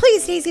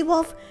 Please, Daisy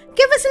Wolf,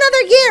 give us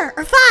another year,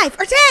 or 5,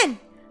 or 10.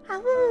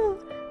 Ow, ow,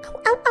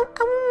 ow, ow,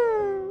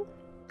 ow.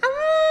 Ow.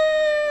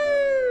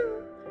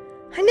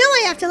 I know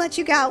I have to let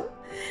you go,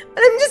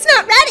 but I'm just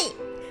not ready.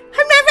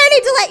 I'm not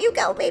ready to let you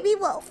go, baby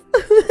wolf.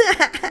 Ow,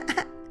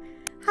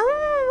 ow,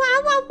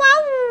 ow,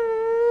 ow,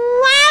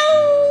 ow.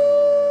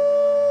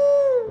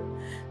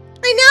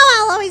 I know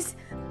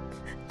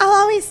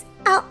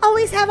I'll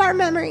always have our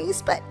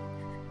memories, but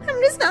I'm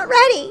just not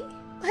ready.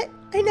 But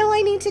I know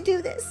I need to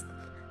do this.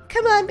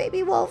 Come on,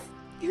 baby wolf.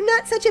 You're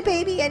not such a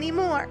baby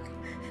anymore.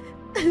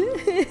 I'm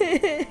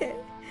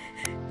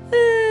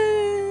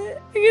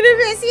gonna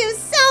miss you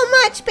so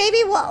much,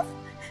 baby wolf.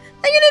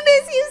 I'm gonna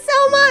miss you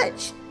so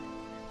much.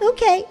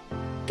 Okay,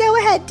 go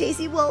ahead,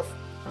 Daisy Wolf.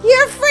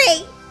 You're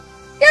free.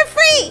 You're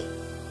free.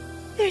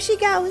 There she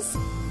goes.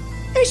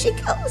 There she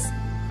goes.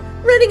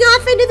 Running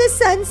off into the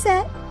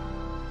sunset.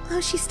 Oh,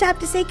 she stopped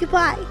to say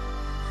goodbye.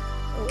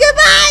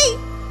 Goodbye!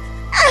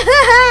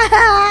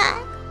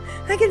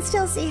 I can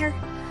still see her.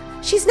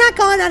 She's not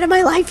gone out of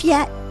my life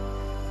yet.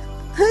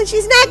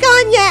 She's not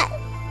gone yet.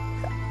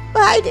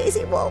 Bye,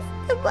 Daisy Wolf.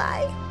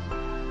 Goodbye.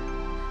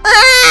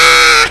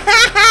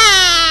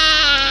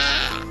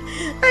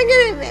 I'm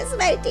gonna miss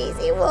my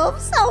Daisy Wolf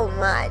so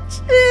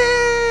much.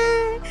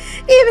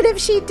 Even if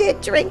she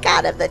did drink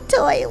out of the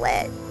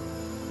toilet.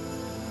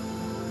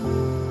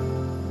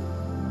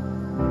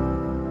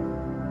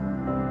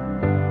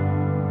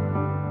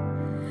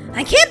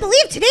 I can't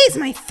believe today's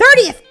my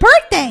 30th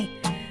birthday!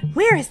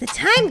 Where has the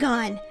time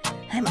gone?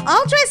 I'm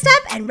all dressed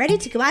up and ready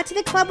to go out to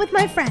the club with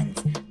my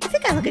friends. I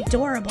think I look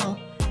adorable.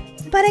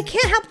 But I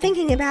can't help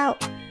thinking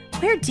about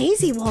where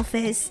Daisy Wolf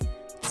is.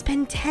 It's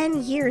been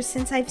 10 years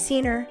since I've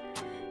seen her.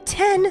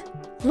 10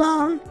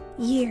 long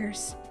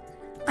years.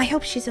 I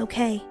hope she's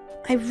okay.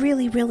 I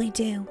really, really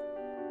do.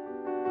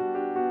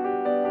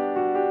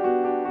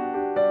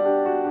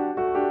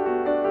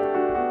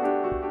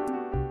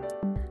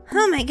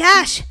 Oh my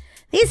gosh!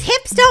 These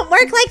hips don't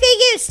work like they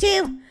used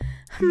to.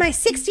 My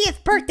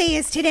 60th birthday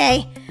is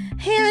today,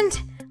 and,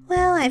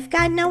 well, I've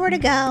got nowhere to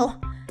go.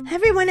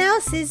 Everyone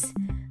else is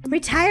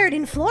retired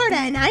in Florida,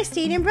 and I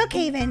stayed in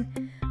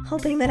Brookhaven,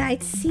 hoping that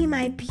I'd see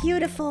my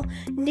beautiful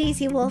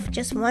Daisy Wolf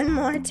just one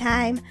more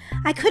time.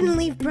 I couldn't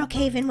leave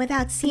Brookhaven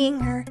without seeing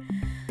her.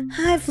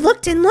 I've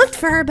looked and looked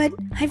for her, but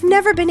I've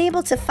never been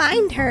able to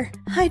find her.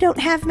 I don't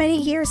have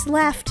many years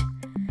left.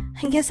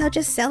 I guess I'll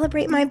just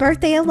celebrate my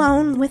birthday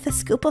alone with a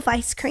scoop of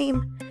ice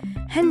cream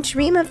and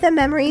dream of the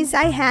memories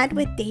I had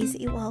with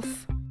Daisy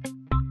Wolf.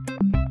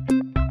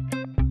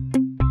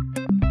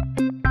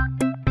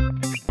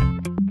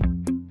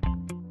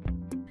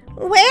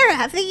 Where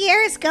have the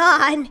years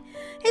gone?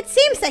 It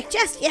seems like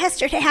just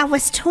yesterday I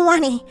was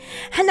 20,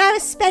 and I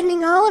was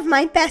spending all of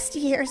my best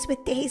years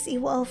with Daisy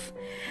Wolf.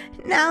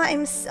 Now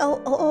I'm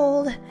so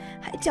old,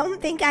 I don't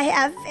think I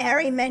have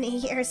very many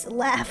years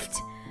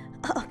left.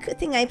 Oh, good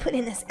thing I put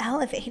in this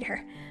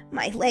elevator.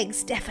 My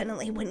legs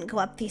definitely wouldn't go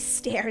up these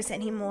stairs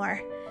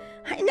anymore.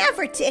 I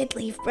never did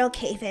leave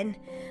Brookhaven.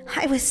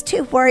 I was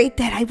too worried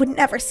that I would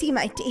never see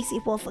my Daisy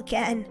Wolf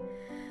again.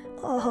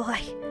 Oh,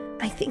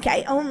 I think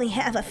I only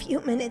have a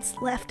few minutes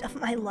left of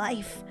my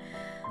life.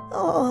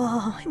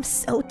 Oh, I'm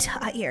so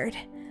tired.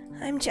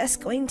 I'm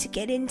just going to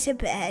get into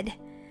bed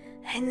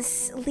and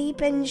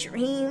sleep and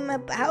dream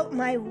about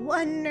my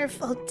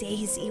wonderful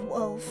Daisy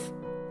Wolf.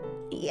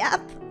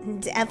 Yup,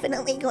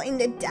 definitely going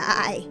to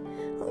die.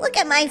 Look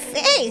at my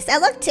face. I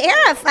look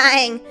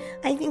terrifying.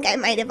 I think I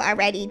might have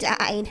already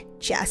died.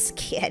 Just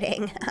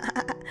kidding.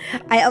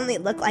 I only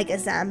look like a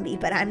zombie,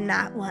 but I'm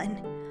not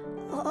one.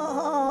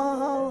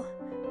 Oh,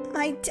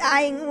 my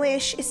dying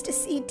wish is to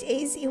see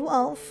Daisy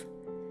Wolf.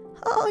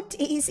 Oh,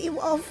 Daisy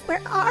Wolf,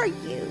 where are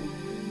you?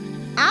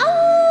 Ow!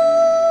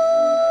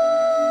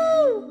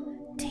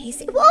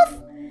 Daisy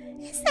Wolf?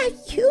 Is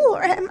that you,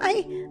 or am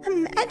I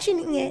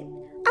imagining it?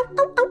 Ow,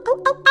 ow, ow,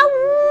 ow, ow, ow!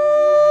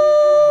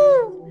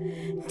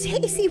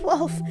 Daisy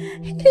Wolf,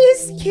 it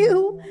is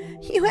you.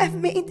 You have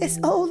made this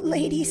old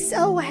lady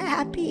so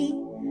happy.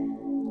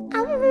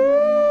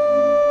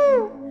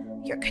 Ow!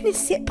 You're gonna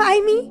sit by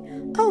me?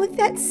 Oh,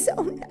 that's so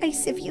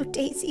nice of you,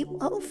 Daisy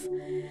Wolf.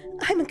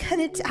 I'm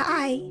gonna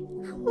die.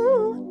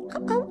 Ow,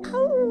 ow, ow,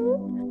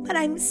 ow. But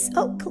I'm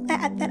so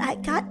glad that I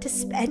got to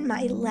spend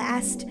my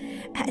last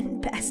and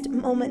best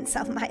moments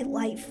of my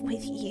life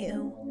with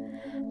you.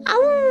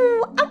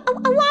 Ow! Ow!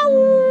 Ow!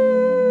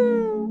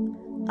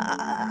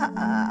 Ow!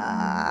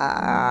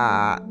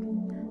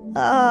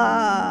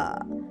 Ow!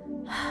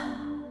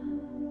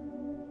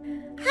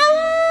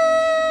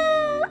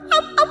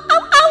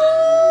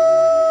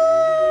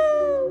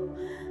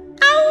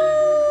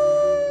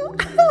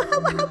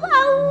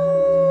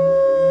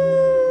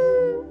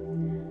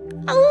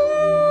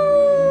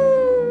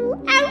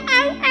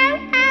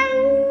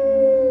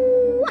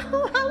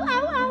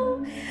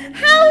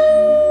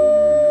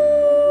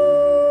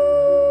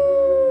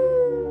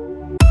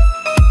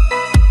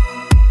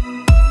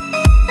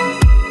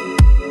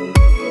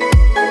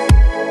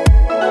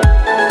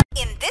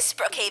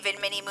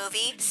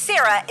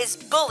 Sarah is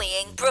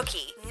bullying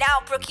Brookie. Now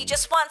Brookie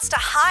just wants to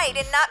hide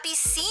and not be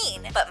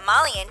seen. But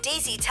Molly and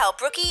Daisy tell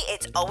Brookie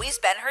it's always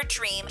been her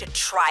dream to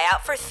try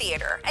out for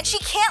theater, and she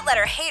can't let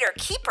her hater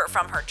keep her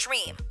from her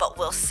dream. But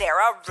will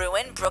Sarah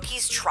ruin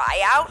Brookie's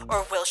tryout,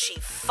 or will she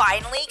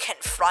finally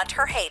confront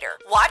her hater?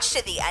 Watch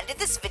to the end of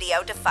this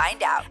video to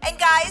find out. And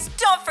guys,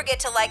 don't forget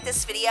to like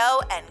this video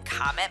and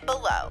comment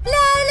below. La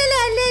la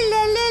la la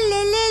la la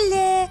la la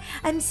la.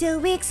 I'm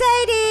so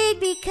excited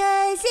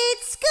because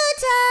it's school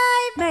time.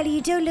 Molly,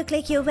 you don't look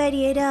like you're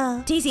ready at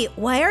all. Daisy,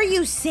 why are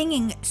you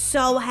singing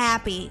so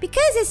happy?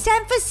 Because it's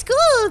time for school.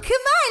 Come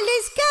on,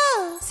 let's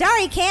go.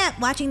 Sorry, can't.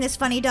 Watching this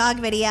funny dog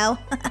video.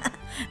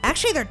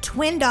 Actually, they're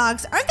twin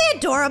dogs. Aren't they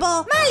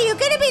adorable? Molly, you're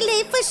gonna be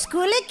late for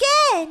school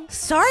again.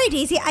 Sorry,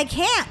 Daisy, I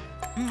can't.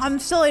 I'm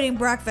still eating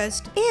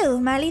breakfast. Ew,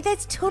 Molly,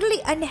 that's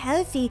totally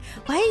unhealthy.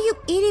 Why are you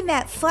eating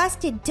that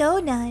frosted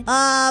donut?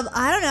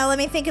 I don't know. Let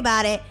me think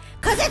about it.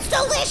 'Cause it's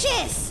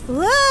delicious!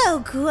 Whoa,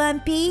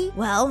 Grumpy.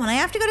 Well, when I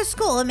have to go to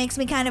school, it makes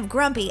me kind of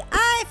grumpy.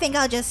 I think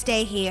I'll just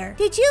stay here.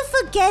 Did you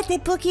forget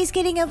that Bookie's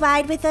getting a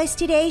ride with us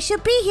today? She'll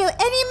be here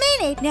any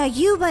minute. Now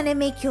you want to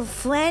make your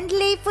friend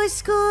late for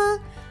school?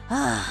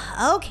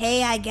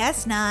 Okay, I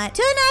guess not.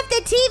 Turn off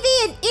the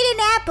TV and eat an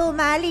apple,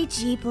 Molly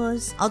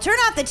Jeepers. I'll turn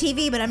off the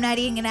TV, but I'm not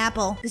eating an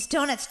apple. This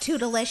donut's too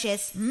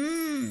delicious.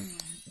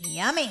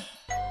 Yummy.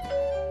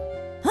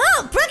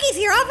 Oh, Brookie's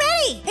here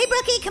already! Hey,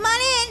 Brookie, come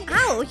on in!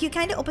 Ow, you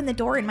kind of opened the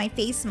door in my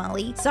face,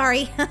 Molly.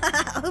 Sorry.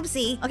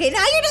 Oopsie. Okay,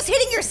 now you're just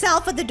hitting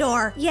yourself with the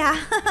door. Yeah,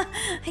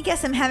 I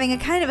guess I'm having a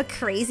kind of a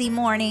crazy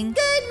morning.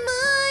 Good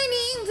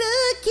morning,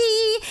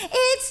 Brookie.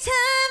 It's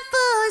time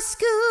for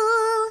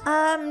school.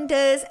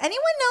 Does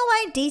anyone know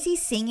why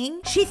Daisy's singing?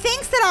 She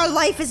thinks that our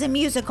life is a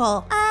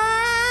musical.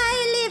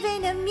 I live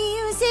in a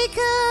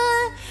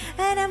musical,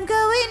 and I'm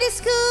going to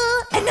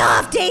school.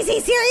 Enough, Daisy,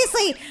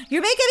 seriously!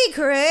 You're making me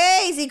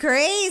crazy,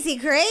 crazy,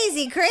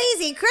 crazy,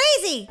 crazy,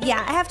 crazy!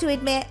 Yeah, I have to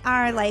admit,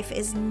 our life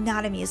is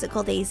not a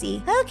musical,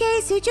 Daisy. Okay,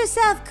 suit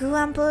yourself,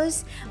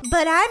 Grumpers.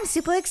 But I'm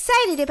super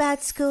excited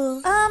about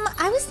school.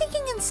 I was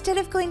thinking instead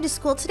of going to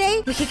school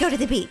today, we could go to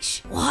the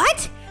beach.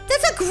 What?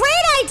 That's a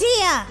great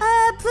idea!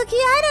 Brookie,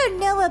 I don't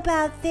know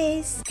about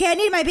this. Okay, I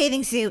need my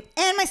bathing suit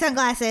and my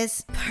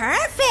sunglasses.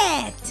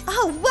 Perfect!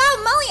 Oh, wow,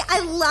 Molly,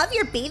 I love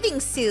your bathing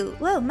suit.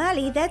 Whoa,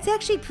 Molly, that's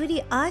actually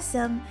pretty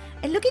awesome.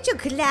 And look at your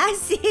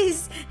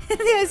glasses.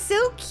 They're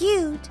so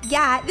cute.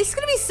 Yeah, this is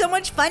gonna be so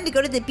much fun to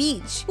go to the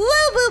beach.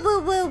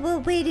 Whoa,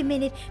 wait a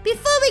minute.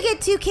 Before we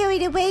get too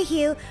carried away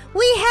here,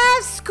 we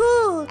have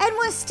school. And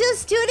we're still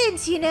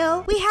students, you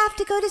know. We have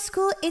to go to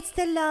school. It's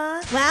the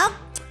law. Well,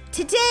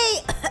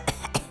 today,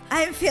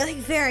 I'm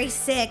feeling very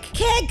sick.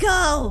 Can't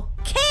go.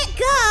 Can't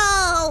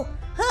go.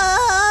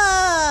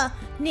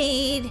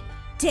 Need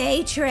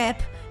day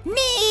trip.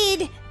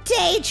 Need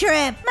day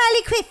trip.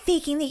 Molly, quit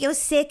faking that you're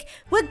sick.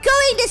 We're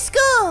going to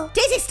school.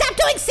 Daisy, stop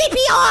doing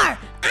CPR!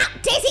 Ah,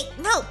 Daisy,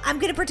 no, I'm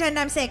gonna pretend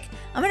I'm sick.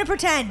 I'm gonna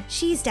pretend.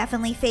 She's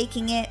definitely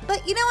faking it.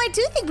 But you know, I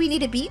do think we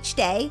need a beach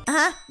day.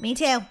 Uh-huh, me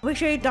too. We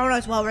should eat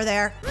donuts while we're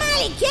there.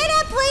 Molly, get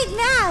up right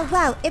now.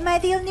 Wow, am I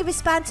the only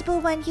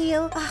responsible one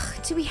here? Ugh,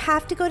 do we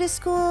have to go to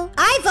school?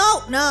 I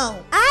vote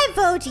no. I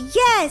vote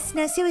yes.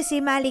 Now seriously,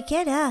 Molly,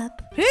 get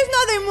up. He's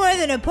nothing more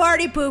than a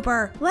party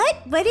pooper.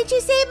 What? What did you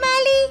say,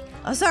 Molly?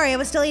 Oh, sorry, I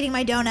was still eating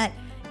my donut.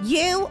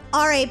 You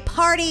are a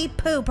party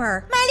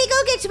pooper. Molly,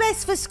 go get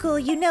dressed for school.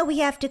 You know we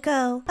have to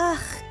go. Ugh,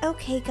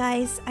 okay,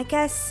 guys. I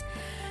guess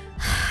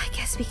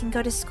we can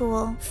go to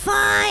school.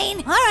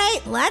 Fine. All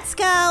right, let's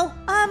go.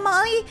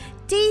 Molly,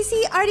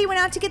 Daisy already went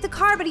out to get the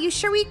car, but are you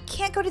sure we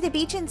can't go to the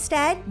beach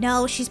instead?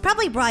 No, she's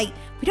probably right.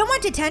 We don't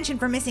want detention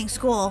for missing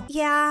school.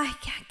 Yeah, I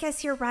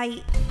guess you're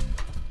right.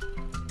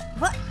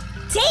 What?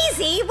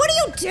 Daisy, what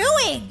are you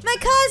doing? My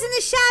car's in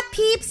the shop,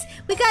 peeps.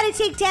 We gotta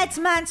take Dad's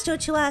monster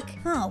truck.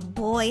 Oh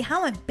boy,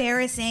 how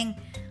embarrassing.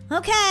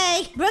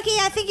 Okay, Brookie,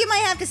 I think you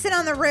might have to sit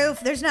on the roof.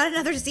 There's not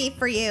another seat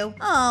for you.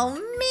 Oh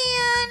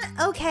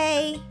man,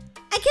 okay.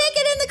 I can't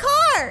get in the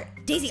car.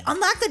 Daisy,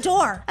 unlock the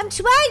door. I'm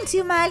trying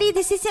to, Molly.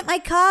 This isn't my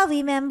car,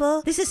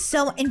 remember? This is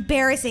so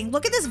embarrassing.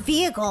 Look at this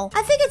vehicle.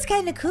 I think it's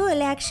kind of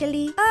cool,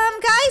 actually.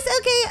 Guys,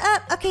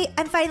 okay,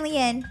 I'm finally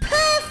in.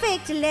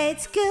 Perfect.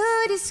 Let's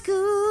go to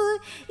school.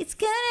 It's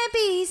gonna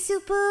be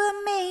super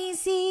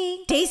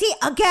amazing. Daisy,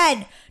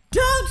 again.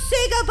 Don't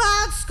sing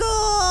about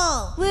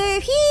school.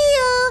 We're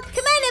here.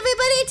 Come on,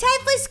 everybody.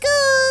 Time for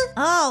school.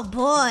 Oh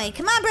boy.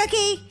 Come on,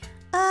 Brookie.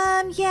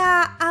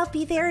 Yeah, I'll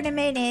be there in a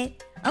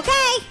minute.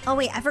 Okay. Oh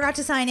wait, I forgot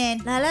to sign in.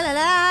 La la la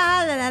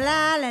la la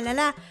la la la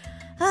la.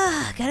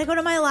 Gotta go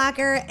to my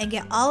locker and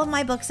get all of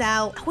my books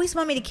out. Always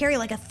want me to carry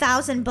like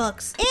 1,000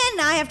 books. And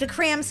now I have to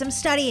cram some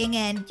studying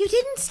in. You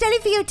didn't study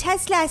for your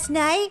test last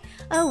night?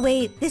 Oh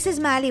wait, this is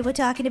Molly we're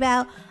talking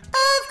about.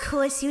 Of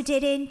course you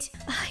didn't.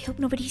 I hope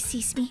nobody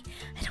sees me.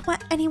 I don't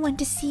want anyone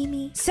to see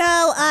me.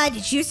 So,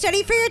 did you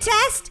study for your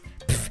test?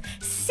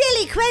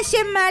 Silly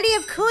question, Molly.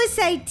 Of course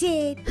I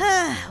did.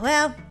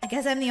 Well, I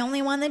guess I'm the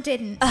only one that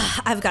didn't.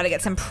 I've got to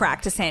get some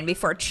practice in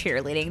before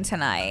cheerleading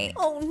tonight.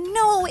 Oh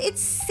no,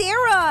 it's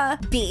Sarah.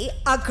 Be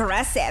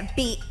aggressive.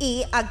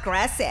 B-E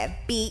aggressive.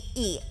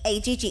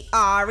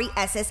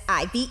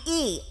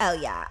 B-E-A-G-G-R-E-S-S-I-V-E. Oh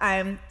yeah,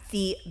 I'm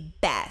the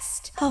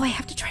best. Oh, I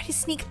have to try to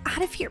sneak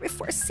out of here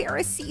before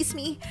Sarah sees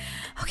me.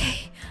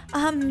 Okay,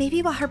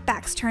 maybe while her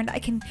back's turned, I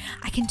can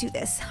do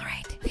this. All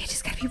right, okay, I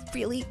just gotta be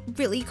really,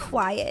 really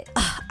quiet.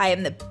 I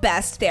am the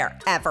best there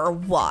ever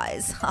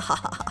was.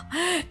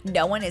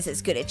 No one is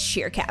as good at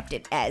cheer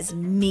captain as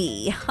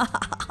me.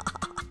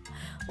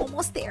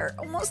 Almost there,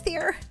 almost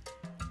there.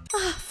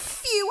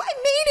 Phew, I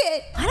made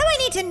it. Why do I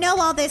need to know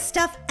all this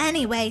stuff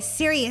anyway?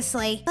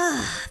 Seriously.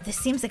 This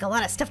seems like a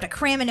lot of stuff to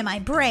cram into my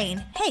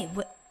brain. Hey,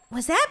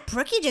 was that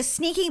Brookie just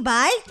sneaking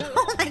by?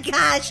 Oh my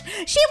gosh,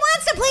 she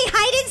wants to play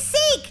hide and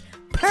seek.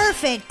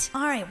 Perfect.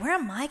 All right, where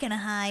am I gonna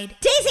hide?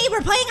 Daisy,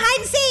 we're playing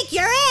hide and seek.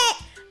 You're it.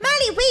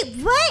 Molly, wait,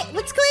 what?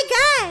 What's going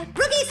on?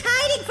 Brookie's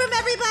hiding from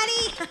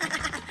everybody.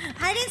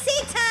 Hide and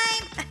seek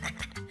time.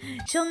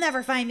 She'll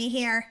never find me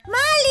here.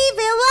 Molly,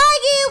 where are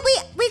you?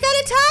 We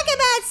gotta talk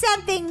about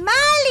something.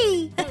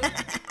 Molly.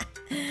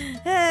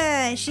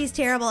 She's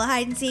terrible at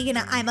hide and seek, and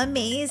I'm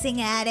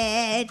amazing at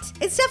it.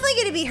 It's definitely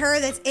gonna be her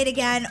that's it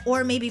again,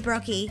 or maybe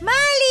Brookie.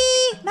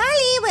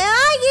 Molly, where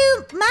are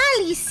you?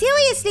 Molly,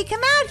 seriously,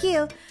 come out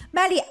here.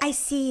 Molly, I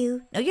see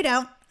you. No, you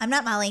don't. I'm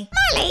not Molly.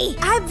 Molly!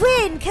 I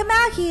win. Come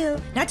out here.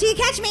 Not till you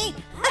catch me.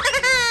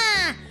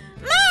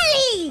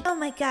 Molly! Oh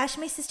my gosh,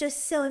 my sister's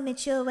so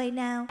immature right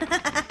now.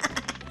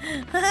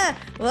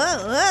 Whoa,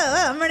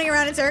 I'm running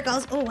around in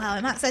circles. Oh, wow,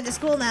 I'm outside the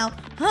school now.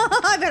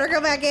 I better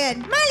go back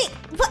in. Molly,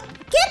 what?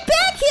 Get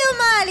back here,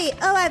 Molly!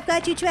 Oh, I've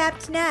got you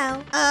trapped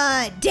now.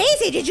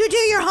 Daisy, did you do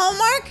your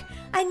homework?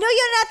 I know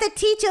you're not the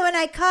teacher and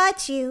I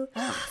caught you.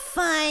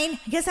 Fine.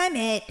 I guess I'm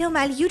it. No,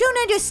 Molly, you don't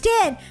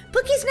understand.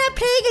 Bookie's not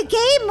playing a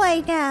game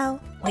right now.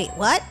 Wait,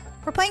 what?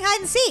 We're playing hide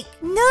and seek.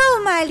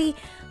 No, Molly.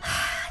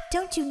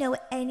 Don't you know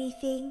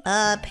anything?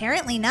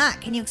 Apparently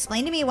not. Can you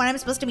explain to me what I'm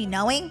supposed to be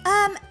knowing?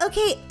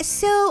 Okay,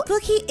 so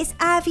Bookie is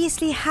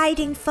obviously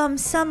hiding from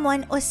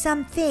someone or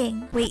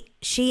something. Wait,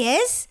 she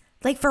is?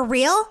 Like for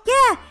real?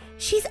 Yeah,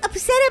 she's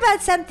upset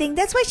about something.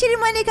 That's why she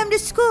didn't want to come to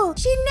school.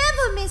 She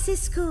never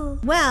misses school.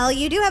 Well,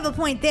 you do have a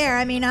point there.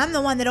 I mean, I'm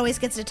the one that always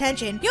gets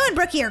detention. You and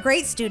Brookie are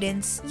great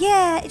students.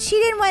 Yeah,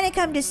 she didn't want to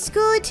come to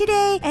school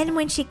today, and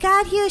when she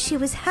got here, she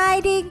was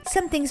hiding.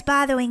 Something's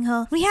bothering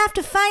her. We have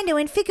to find her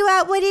and figure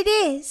out what it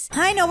is.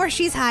 I know where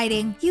she's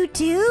hiding. You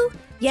do?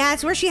 Yeah,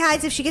 it's where she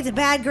hides if she gets a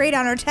bad grade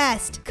on her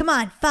test. Come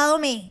on, follow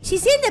me.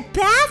 She's in the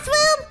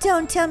bathroom?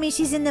 Don't tell me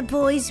she's in the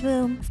boys'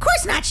 room. Of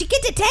course not. She'd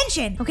get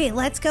detention. Okay,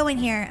 let's go in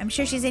here. I'm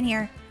sure she's in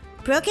here.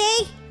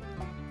 Brookie?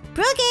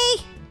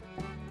 Brookie?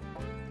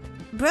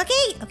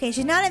 Brookie? Okay,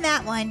 she's not in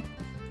that one.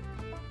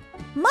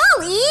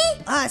 Molly?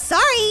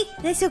 Sorry.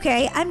 That's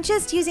okay. I'm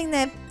just using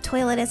the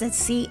toilet as a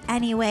seat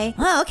anyway.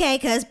 Oh, okay,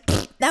 because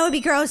That would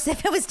be gross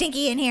if it was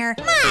stinky in here.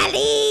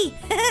 Molly!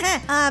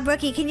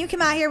 Brookie, can you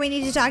come out here? We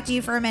need to talk to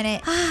you for a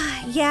minute.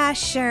 Yeah,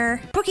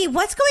 sure. Brookie,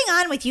 what's going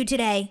on with you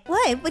today?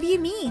 What? What do you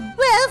mean?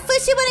 Well,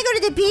 first you want to go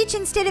to the beach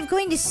instead of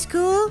going to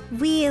school?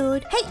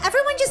 Weird. Hey,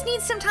 everyone just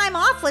needs some time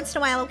off once in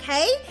a while,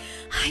 okay?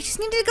 I just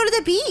needed to go to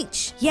the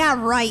beach.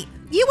 Yeah, right.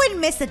 You wouldn't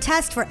miss the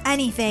test for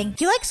anything.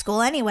 You like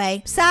school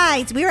anyway.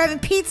 Besides, we were having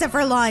pizza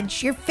for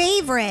lunch. Your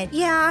favorite.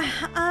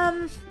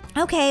 Yeah,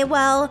 okay,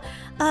 well,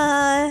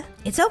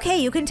 it's okay.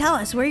 You can tell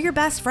us. We're your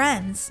best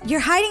friends. You're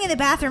hiding in the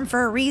bathroom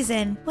for a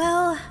reason.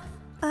 Well,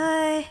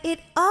 it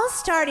all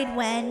started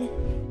when...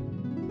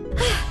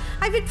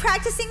 I've been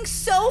practicing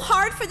so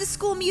hard for the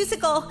school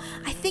musical.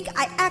 I think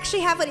I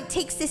actually have what it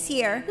takes this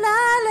year. La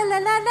la la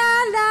la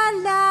la la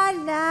la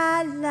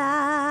la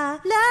la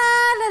la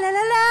la la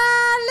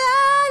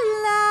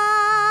la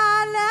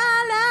la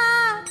la.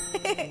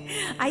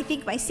 I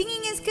think my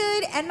singing is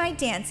good and my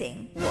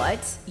dancing.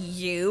 What?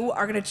 You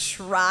are gonna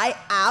try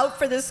out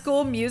for the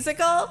school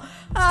musical?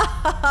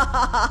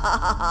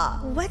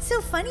 What's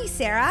so funny,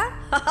 Sarah?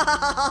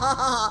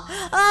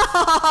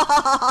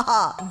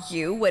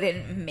 You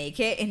wouldn't make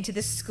it into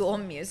the school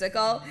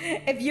musical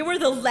if you were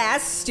the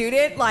last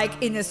student,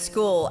 like, in the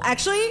school.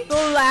 Actually, the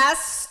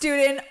last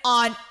student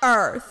on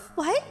Earth.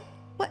 What?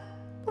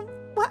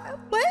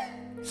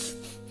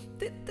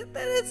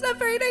 That's not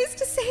very nice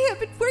to say. I've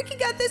been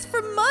working at this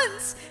for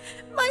months.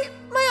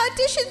 My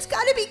audition's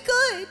gotta be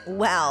good.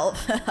 Well,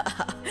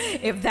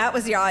 if that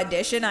was your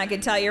audition, I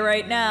can tell you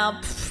right now,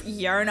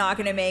 you're not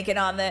gonna make it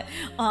on the,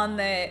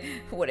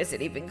 what is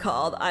it even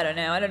called? I don't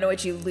know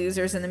what you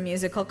losers in the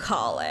musical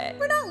call it.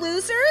 We're not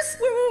losers.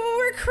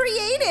 We're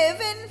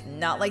creative and...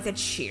 Not like the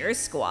cheer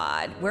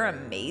squad. We're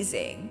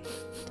amazing.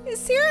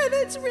 Sarah,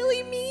 that's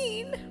really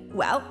mean.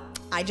 Well,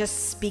 I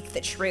just speak the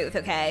truth,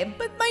 okay?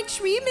 But my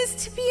dream is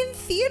to be in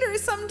theater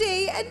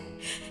someday, and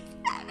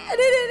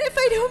if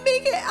I don't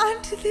make it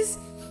onto this,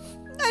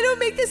 I don't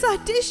make this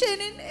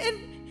audition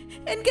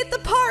and get the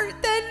part,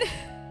 then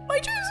my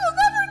dreams will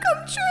never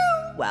come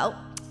true. Well,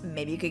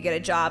 maybe you could get a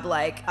job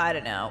like, I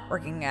don't know,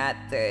 working at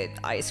the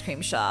ice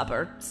cream shop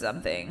or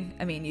something.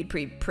 I mean, you'd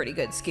be pretty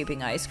good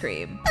scooping ice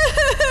cream.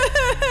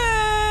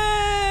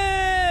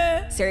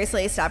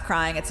 Seriously, stop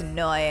crying. It's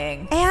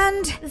annoying.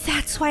 And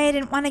that's why I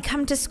didn't want to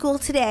come to school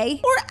today.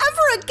 Or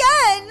ever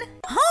again.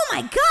 Oh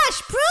my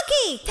gosh,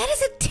 Brookie! That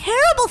is a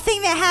terrible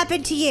thing that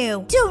happened to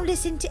you. Don't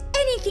listen to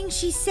anything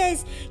she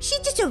says. She's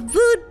just a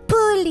rude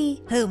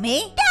bully. Who,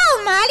 me?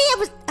 No,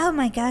 Molly, Oh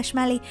my gosh,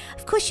 Molly.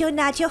 Of course you're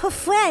not. You're her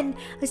friend.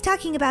 I was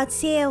talking about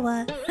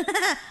Sarah.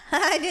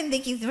 I didn't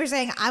think you were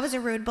saying I was a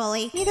rude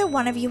bully. Neither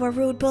one of you are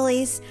rude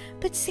bullies.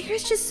 But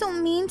Sarah's just so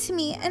mean to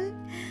me, and...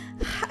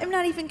 I'm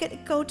not even gonna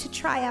go to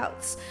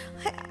tryouts.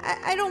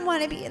 I don't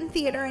want to be in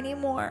theater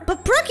anymore.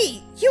 But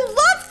Brookie, you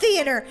love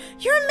theater.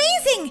 You're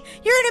amazing.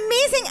 You're an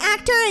amazing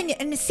actor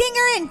and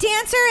singer and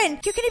dancer, and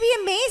you're gonna be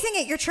amazing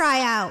at your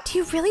tryout. Do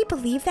you really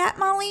believe that,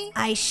 Molly?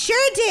 I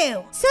sure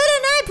do. So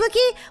don't I,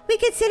 Brookie. We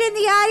could sit in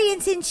the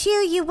audience and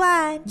cheer you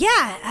on.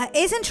 Yeah,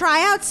 isn't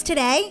tryouts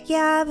today?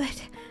 Yeah,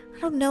 but... I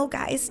don't know,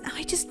 guys.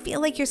 I just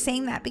feel like you're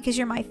saying that because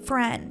you're my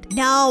friend.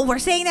 No, we're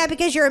saying that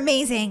because you're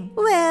amazing.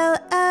 Well,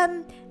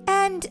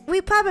 and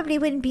we probably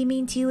wouldn't be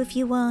mean to you if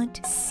you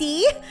weren't.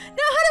 See? Now how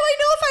do I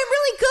know if I'm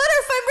really good or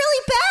if I'm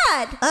really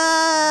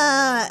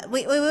bad?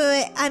 Wait.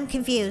 I'm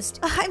confused.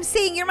 I'm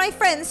saying you're my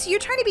friend, so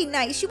you're trying to be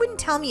nice. You wouldn't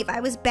tell me if I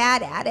was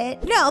bad at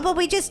it. No, but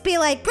we'd just be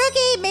like,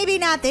 Brookie, maybe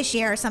not this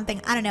year or something.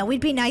 I don't know.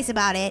 We'd be nice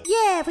about it.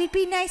 Yeah, we'd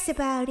be nice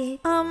about it.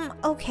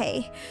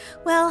 Okay.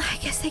 Well, I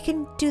guess I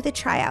can do the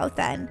tryout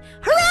then.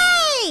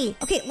 Hooray!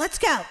 Okay, let's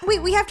go.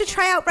 Wait, we have to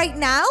try out right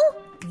now?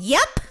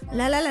 Yep.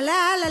 La la la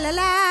la la la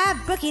la.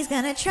 Brookie's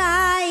gonna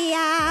try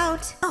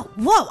out. Oh,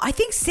 whoa, I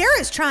think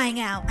Sarah's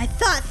trying out. I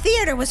thought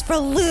theater was for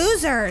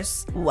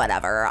losers.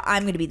 Whatever,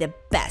 I'm gonna be the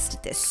best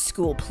at this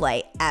school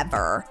play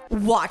ever.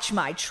 Watch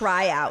my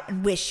tryout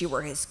and wish you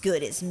were as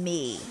good as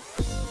me.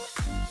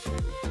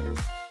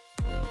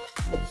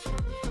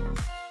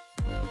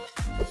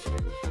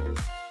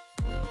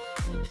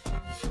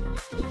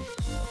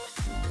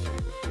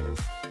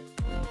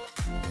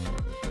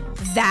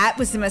 That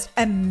was the most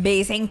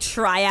amazing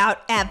tryout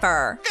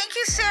ever. Thank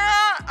you,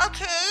 Sarah.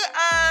 Okay,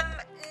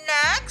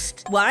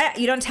 next. What?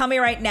 You don't tell me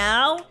right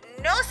now?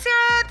 No,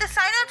 Sarah, the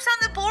sign-up's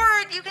on the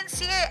board. You can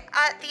see it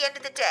at the end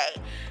of the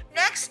day.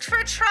 Next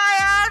for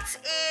tryouts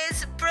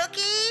is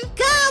Brookie.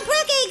 Go,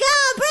 Brookie,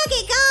 go,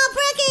 Brookie, go,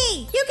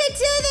 Brookie. You can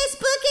do this,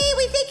 Brookie.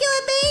 We think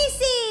you're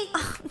amazing.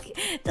 Oh,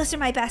 those are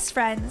my best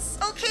friends.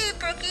 Okay,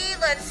 Brookie,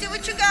 let's see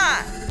what you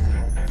got.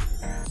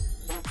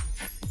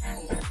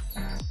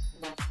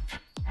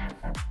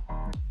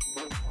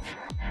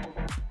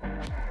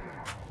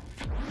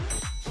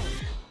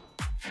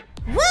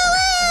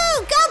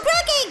 Woo-woo! Go,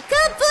 Brookie!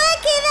 Go,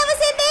 Brookie! That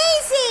was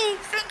amazing!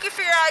 Thank you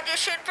for your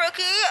audition,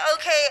 Brookie.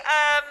 Okay,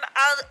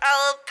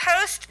 I'll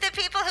post the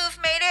people who've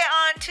made it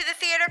onto the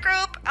theater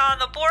group on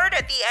the board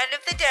at the end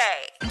of the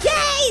day.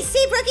 Yay!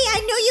 See, Brookie,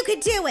 I knew you could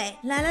do it.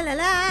 La la la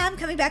la. I'm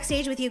coming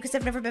backstage with you because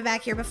I've never been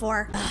back here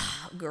before.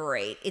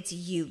 Great. It's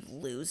you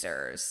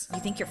losers. You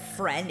think your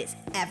friend is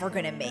ever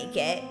gonna make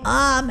it?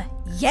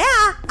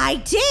 Yeah,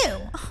 I do.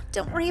 Oh,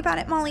 don't worry about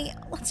it, Molly.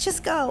 Let's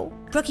just go.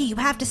 Brookie, you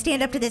have to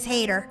stand up to this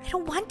hater. I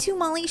don't want to,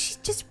 Molly. She's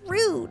just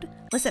rude.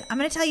 Listen, I'm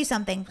gonna tell you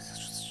something.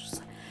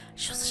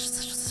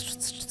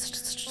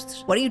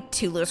 What are you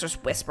two losers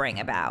whispering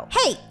about?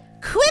 Hey,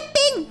 quit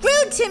being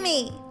rude to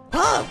me.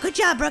 Whoa, good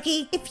job,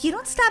 Brookie. If you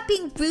don't stop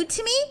being rude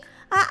to me,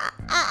 I'm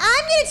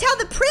gonna tell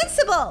the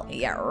principal.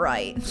 Yeah,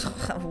 right.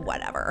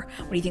 Whatever.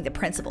 What do you think the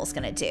principal's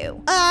gonna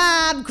do?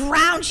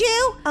 Ground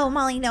you? Oh,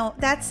 Molly, no,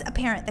 that's a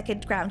parent that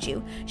could ground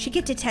you. She'd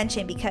get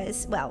detention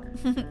because, well,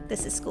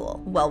 this is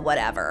school. Well,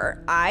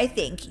 whatever. I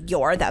think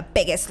you're the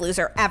biggest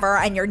loser ever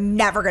and you're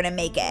never gonna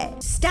make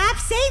it. Stop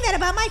saying that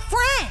about my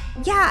friend.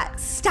 Yeah,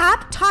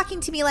 stop talking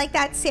to me like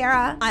that,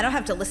 Sarah. I don't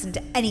have to listen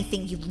to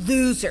anything you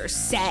losers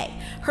say.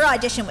 Her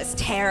audition was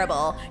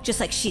terrible, just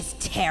like she's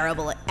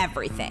terrible at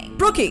everything.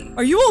 Brookie,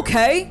 are you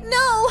okay?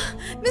 No,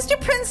 Mr.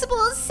 Principal,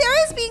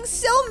 Sarah's being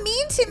so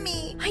mean to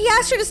me. I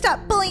asked her to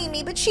stop bullying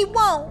me, but she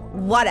won't.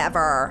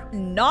 Whatever.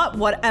 Not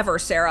whatever,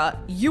 Sarah.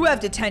 You have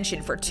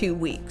detention for 2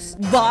 weeks.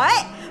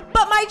 What?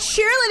 But my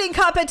cheerleading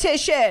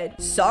competition!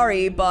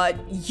 Sorry, but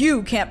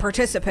you can't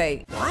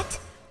participate. What?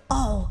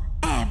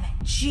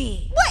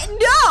 OMG. What?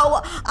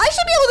 No, I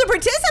should be able to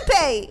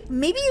participate.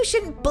 Maybe you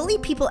shouldn't bully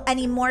people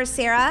anymore,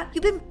 Sarah.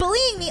 You've been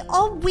bullying me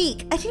all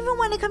week. I didn't even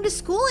want to come to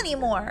school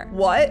anymore.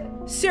 What?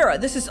 Sarah,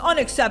 this is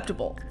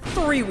unacceptable.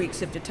 3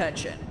 weeks of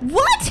detention.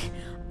 What?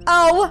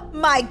 Oh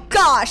my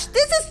gosh,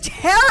 this is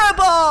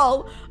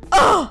terrible.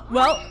 Oh,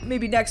 well,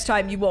 maybe next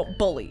time you won't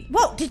bully.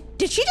 Whoa, did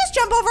she just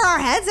jump over our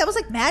heads? That was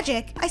like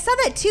magic. I saw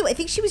that too. I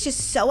think she was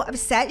just so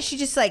upset.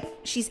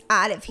 She's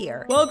out of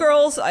here. Well,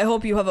 girls, I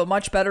hope you have a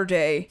much better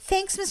day.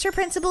 Thanks, Mr.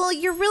 Principal.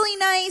 You're really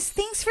nice.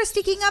 Thanks for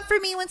sticking up for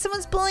me when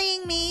someone's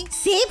bullying me.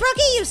 See,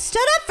 Brookie, you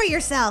stood up for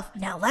yourself.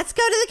 Now let's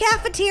go to the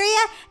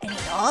cafeteria and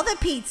eat all the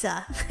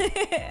pizza.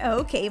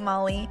 Okay,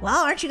 Molly.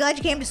 Well, aren't you glad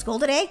you came to school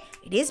today?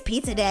 It is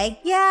pizza day.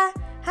 Yeah,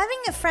 having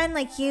a friend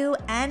like you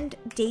and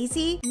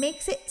Daisy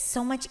makes it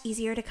so much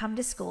easier to come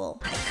to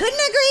school. I couldn't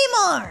agree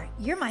more.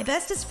 You're my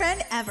bestest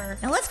friend ever.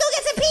 Now let's go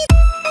get some pizza.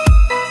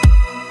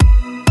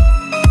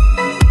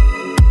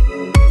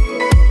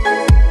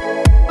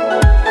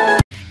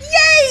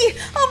 Yay!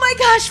 Oh my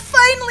gosh,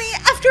 finally,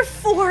 after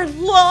 4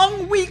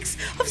 long weeks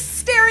of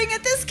staring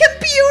at this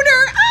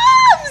computer,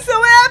 I'm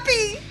so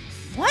happy.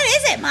 What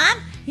is it, Mom?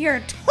 You're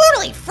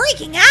totally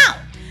freaking out.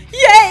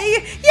 Yay!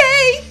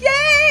 Yay!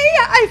 Yay!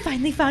 I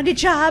finally found a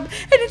job,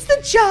 and it's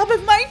the job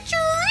of my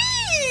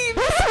dreams!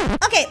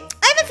 Okay,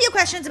 I have a few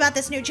questions about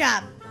this new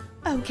job.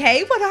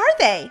 Okay, what are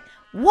they?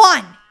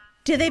 1,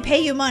 do they pay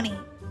you money?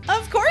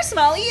 Of course,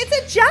 Molly, it's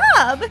a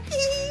job!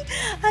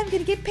 I'm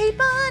gonna get paid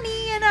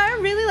money, and I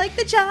really like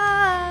the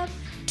job.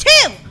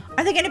 2,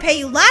 are they gonna pay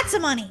you lots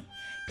of money?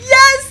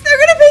 Yes, they're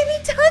gonna pay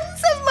me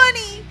tons of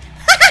money!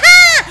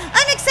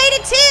 I'm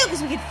excited too,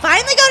 because we can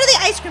finally go to the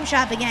ice cream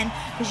shop again,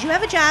 because you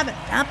have a job and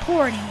I'm not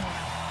poor anymore.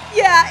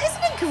 Yeah,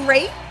 isn't it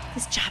great?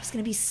 This job's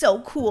gonna be so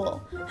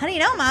cool. How do you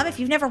know, Mom, if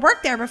you've never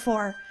worked there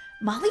before?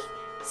 Molly,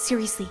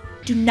 seriously,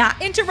 do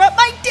not interrupt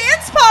my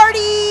dance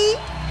party!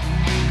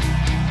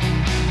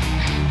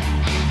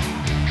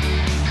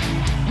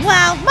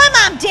 Wow, my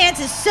mom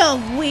dances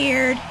so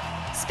weird.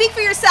 Speak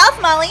for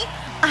yourself, Molly.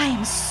 I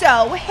am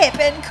so hip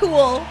and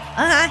cool.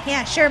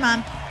 Yeah, sure,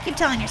 Mom. Keep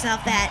telling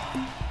yourself that.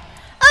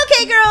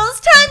 Okay, girls,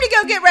 time to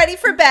go get ready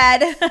for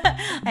bed.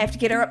 I have to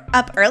get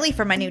up early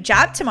for my new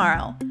job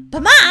tomorrow.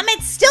 But Mom,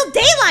 it's still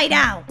daylight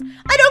out.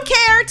 I don't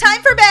care.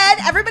 Time for bed.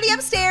 Everybody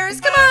upstairs.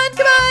 Come on,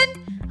 come on.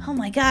 Oh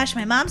my gosh,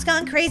 my mom's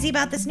gone crazy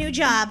about this new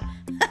job.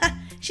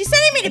 She's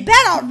sending me to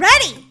bed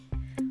already.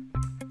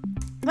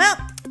 Well,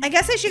 I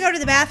guess I should go to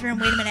the bathroom.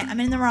 Wait a minute, I'm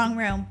in the wrong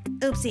room.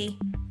 Oopsie.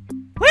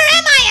 Where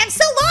am I? I'm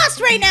so lost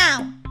right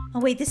now. Oh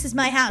wait, this is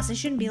my house. I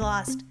shouldn't be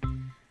lost.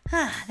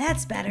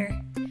 That's better.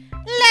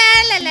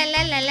 La la la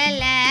la la la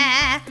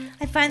la.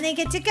 I finally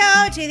get to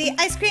go to the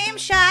ice cream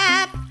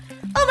shop.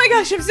 Oh my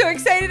gosh, I'm so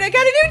excited. I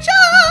got a new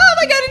job.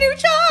 I got a new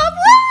job.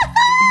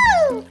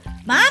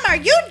 Woohoo! Mom, are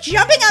you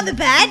jumping on the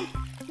bed?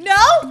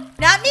 No,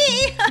 not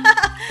me.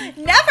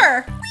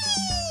 Never.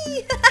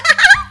 Whee!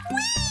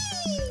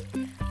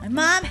 Whee! My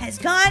mom has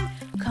gone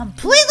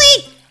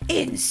completely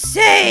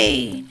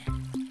insane.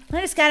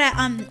 I just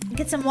gotta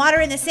get some water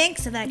in the sink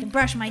so that I can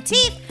brush my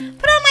teeth,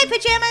 put on my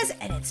pajamas,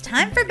 and it's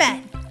time for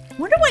bed.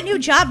 Wonder what new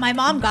job my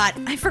mom got.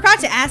 I forgot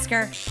to ask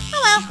her.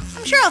 Oh well,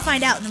 I'm sure I'll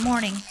find out in the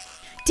morning.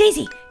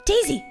 Daisy,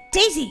 Daisy,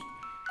 Daisy.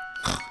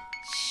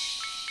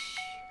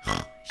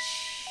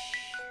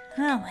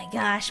 Oh my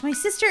gosh, my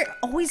sister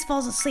always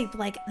falls asleep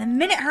like the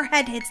minute her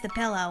head hits the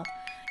pillow.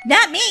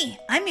 Not me.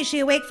 I'm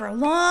usually awake for a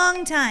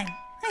long time.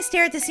 I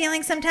stare at the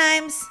ceiling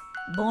sometimes.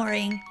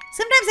 Boring.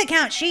 Sometimes I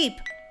count sheep.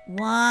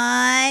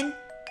 1,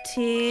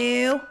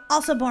 2.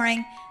 Also boring.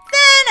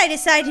 Then I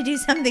decide to do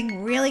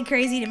something really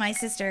crazy to my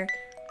sister.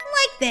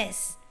 Like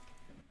this.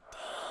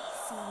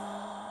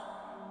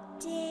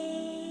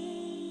 Daisy.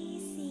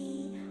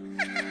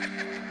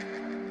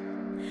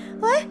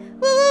 What?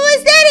 What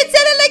was that? It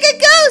sounded like a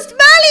ghost.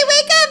 Molly,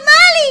 wake up,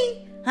 Molly!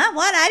 Huh?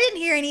 What? I didn't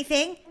hear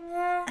anything.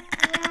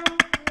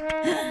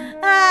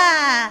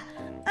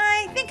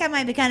 I think I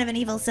might be kind of an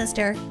evil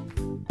sister.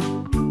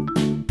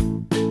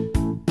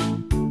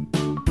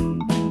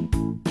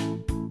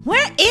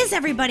 Where is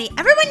everybody?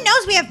 Everyone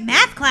knows we have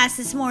math class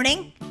this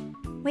morning.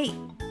 Wait,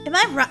 am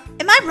I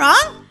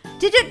wrong?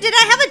 Did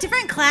I have a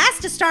different class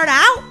to start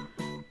out?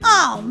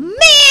 Oh man,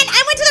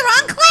 I went to the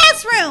wrong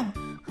classroom.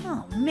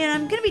 Oh man,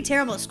 I'm gonna be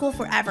terrible at school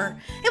forever.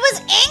 It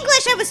was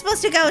English I was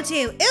supposed to go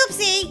to.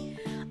 Oopsie.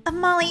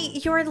 Molly,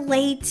 you're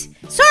late.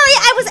 Sorry,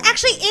 I was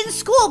actually in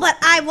school, but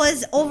I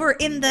was over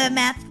in the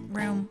math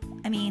room.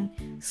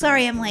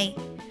 Sorry I'm late.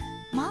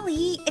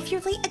 Molly, if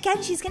you're late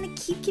again, she's gonna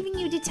keep giving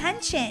you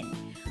detention.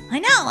 I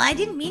know, I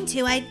didn't mean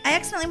to. I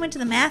accidentally went to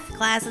the math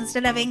class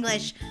instead of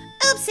English.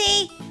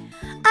 Oopsie.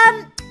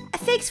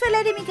 Thanks for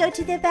letting me go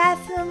to the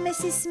bathroom,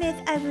 Mrs. Smith.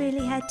 I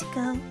really had to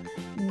go.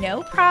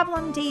 No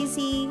problem,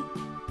 Daisy.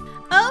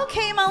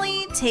 Okay,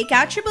 Molly, take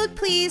out your book,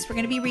 please. We're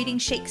going to be reading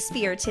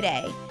Shakespeare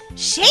today.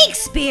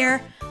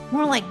 Shakespeare?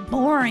 More like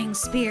boring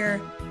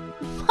spear.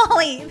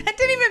 Molly, that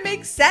didn't even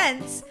make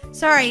sense.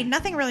 Sorry,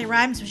 nothing really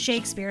rhymes with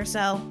Shakespeare,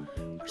 so...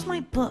 Where's my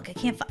book? I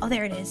can't find... Oh,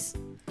 there it is.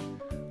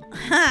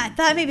 I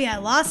thought maybe I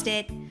lost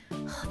it.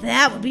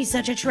 That would be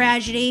such a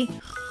tragedy.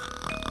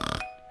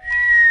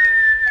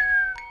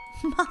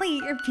 Molly,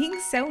 you're being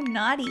so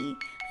naughty.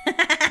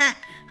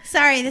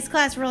 Sorry, this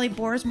class really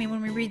bores me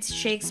when we read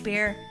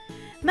Shakespeare.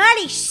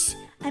 Molly, shh!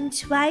 I'm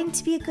trying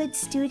to be a good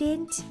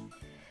student.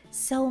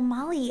 So,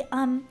 Molly,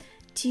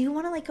 do you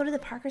want to, go to the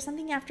park or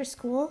something after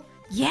school?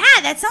 Yeah,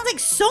 that sounds like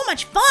so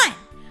much fun!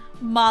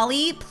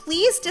 Molly,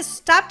 please just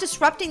stop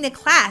disrupting the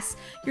class.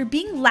 You're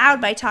being loud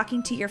by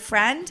talking to your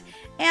friend,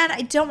 and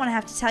I don't want to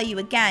have to tell you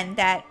again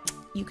that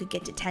you could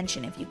get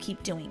detention if you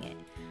keep doing it.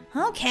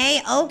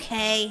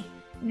 Okay.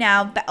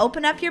 Now,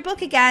 open up your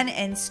book again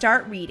and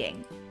start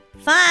reading.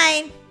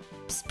 Fine.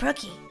 Psst,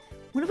 Brookie,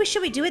 what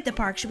should we do at the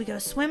park? Should we go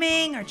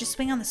swimming or just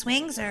swing on the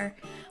swings or...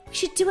 We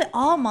should do it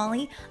all,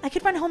 Molly. I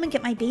could run home and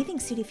get my bathing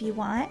suit if you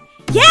want.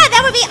 Yeah,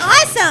 that would be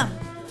awesome!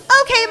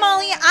 Okay,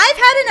 Molly, I've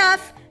had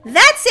enough.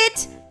 That's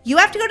it. You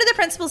have to go to the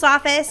principal's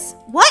office.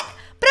 What?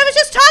 But I was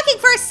just talking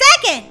for a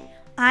second!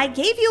 I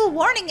gave you a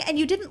warning and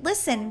you didn't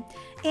listen.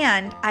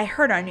 And I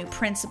heard our new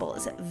principal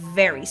is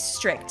very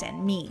strict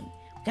and mean.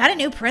 Got a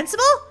new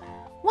principal?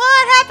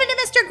 What happened to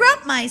Mr.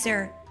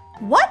 Grumpmiser?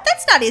 What?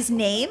 That's not his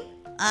name.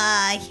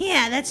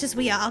 Yeah, that's just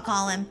what I'll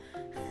call him.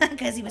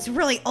 Because he was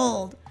really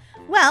old.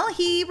 Well,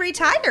 he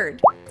retired.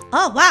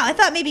 Oh, wow, I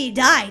thought maybe he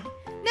died.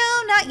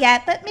 No, not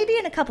yet, but maybe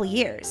in a couple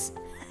years.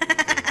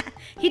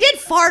 He did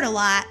fart a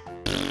lot.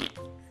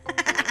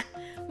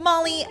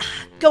 Molly,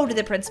 go to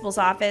the principal's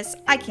office.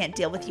 I can't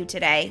deal with you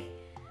today.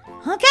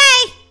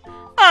 Okay.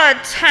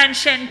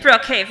 Attention,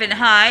 Brookhaven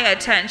High,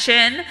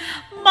 attention.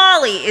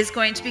 Molly is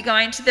going to be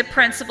going to the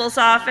principal's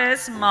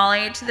office.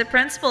 Molly to the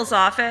principal's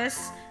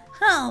office.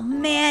 Oh,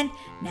 man.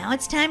 Now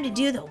it's time to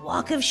do the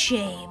walk of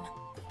shame.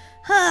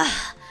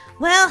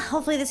 Well,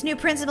 hopefully this new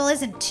principal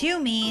isn't too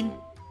mean.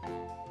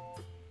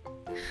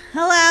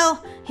 Hello,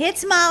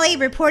 it's Molly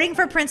reporting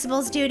for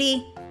principal's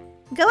duty.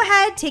 Go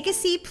ahead, take a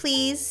seat,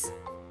 please.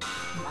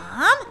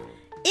 Mom?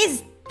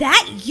 Is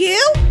that you?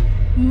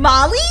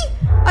 Molly?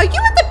 Are you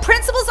at the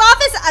principal's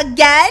office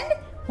again?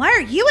 Why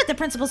are you at the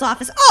principal's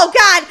office? Oh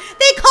God,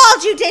 they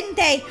called you, didn't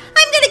they?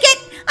 I'm gonna get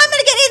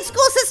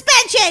in-school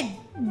suspension.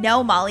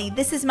 No, Molly,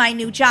 this is my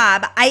new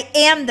job. I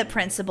am the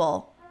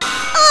principal.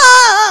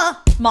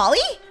 Oh! Molly?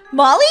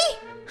 Molly?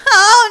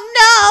 Oh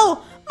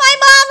no! My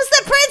mom's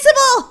the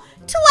principal!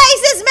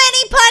 Twice as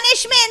many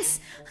punishments!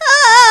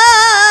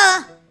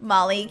 Ah!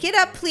 Molly, get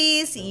up,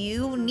 please.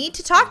 You need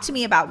to talk to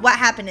me about what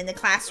happened in the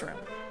classroom.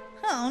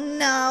 Oh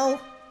no.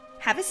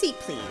 Have a seat,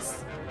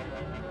 please.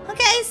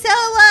 Okay, so,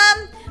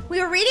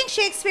 we were reading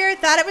Shakespeare,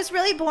 thought it was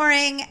really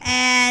boring,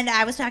 and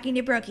I was talking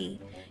to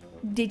Brookie.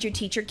 Did your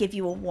teacher give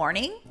you a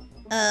warning?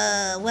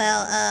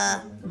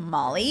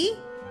 Molly?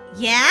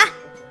 Yeah?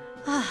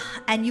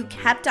 And you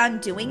kept on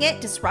doing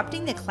it,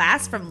 disrupting the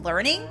class from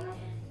learning?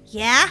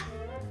 Yeah?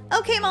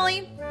 Okay,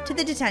 Molly, to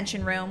the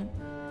detention room.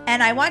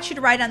 And I want you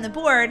to write on the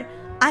board,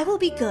 I will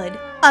be good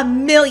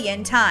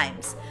 1,000,000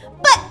 times.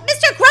 But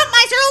Mr.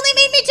 Grumpmiser only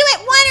made me do it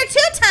 1 or 2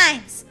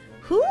 times.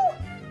 Who?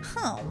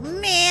 Oh,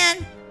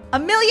 man.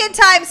 1,000,000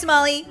 times,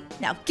 Molly.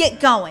 Now get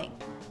going.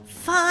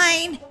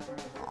 Fine.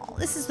 Oh,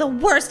 this is the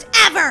worst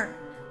ever.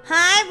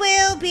 I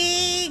will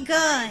be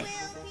good.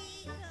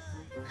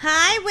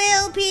 I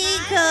will be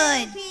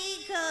good.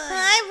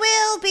 I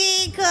will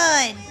be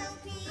good.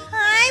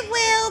 I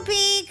will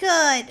be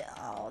good.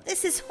 Oh,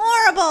 this is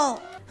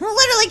horrible. I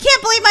literally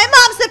can't believe my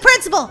mom's the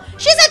principal.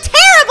 She's a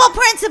terrible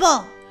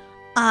principal.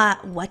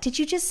 What did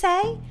you just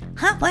say?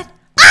 Huh? What?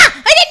 Ah!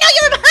 I didn't know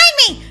you were behind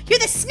me. You're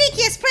the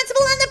sneakiest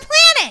principal on the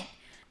planet.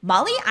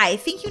 Molly, I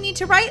think you need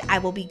to write, I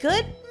will be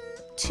good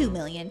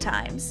 2,000,000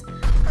 times.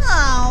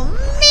 Oh,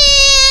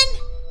 man.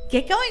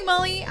 Get going,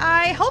 Molly.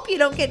 I hope you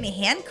don't get any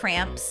hand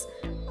cramps.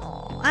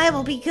 Oh, I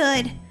will be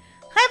good.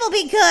 I will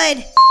be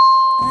good.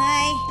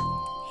 I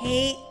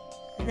hate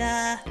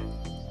the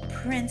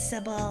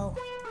principal.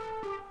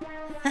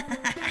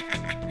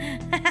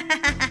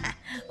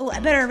 Oh, I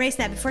better erase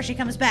that before she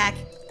comes back.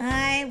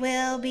 I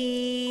will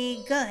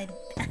be good.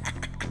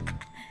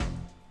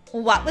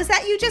 What was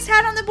that you just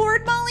had on the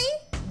board, Molly?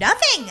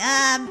 Nothing.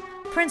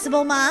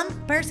 Principal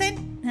mom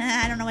person.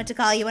 I don't know what to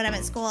call you when I'm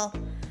at school.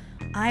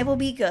 I will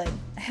be good.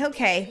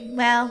 Okay,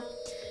 well,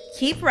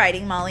 keep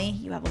writing, Molly.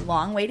 You have a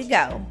long way to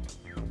go.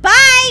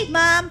 Bye,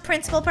 mom,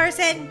 principal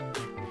person.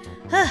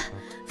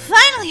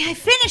 Finally, I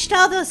finished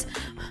all those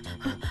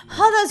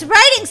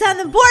writings on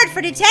the board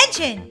for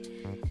detention.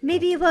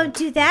 Maybe you won't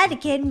do that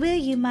again, will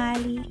you,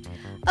 Molly?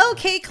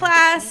 Okay,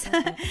 class.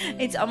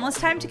 It's almost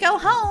time to go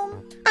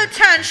home.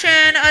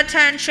 Attention,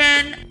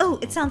 attention. Oh,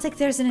 it sounds like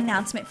there's an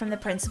announcement from the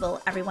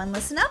principal. Everyone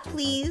listen up,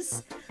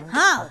 please.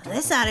 Oh,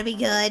 this ought to be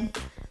good.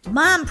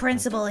 Mom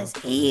principal is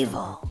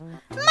evil.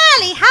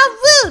 Molly, how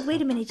rude!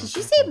 Wait a minute, did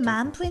you say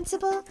mom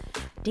principal?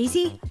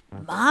 Daisy,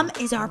 mom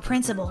is our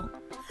principal.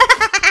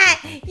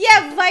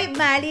 Yeah, right,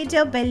 Molly.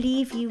 Don't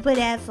believe you.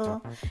 Whatever.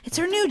 It's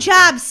her new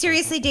job.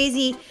 Seriously,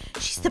 Daisy.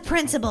 She's the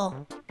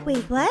principal.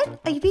 Wait,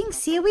 what? Are you being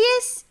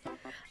serious?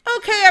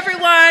 Okay,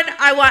 everyone.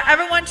 I want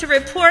everyone to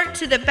report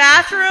to the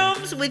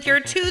bathrooms with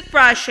your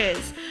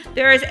toothbrushes.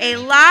 There is a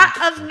lot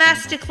of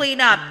mess to clean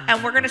up,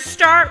 and we're going to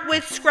start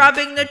with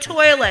scrubbing the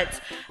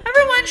toilets.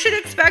 Everyone should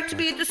expect to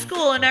be at the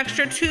school an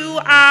extra 2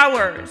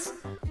 hours.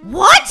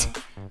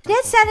 What?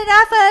 That sounded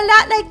awful a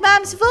lot like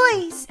Mom's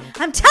voice.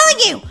 I'm telling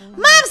you,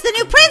 Mom's the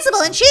new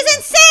principal and she's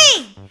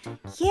insane.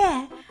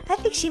 Yeah, I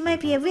think she might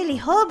be a really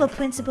horrible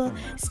principal.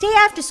 Stay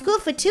after school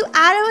for 2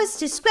 hours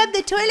to scrub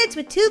the toilets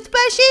with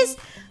toothbrushes?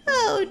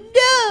 Oh,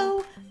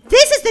 no.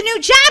 This is the new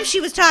job she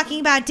was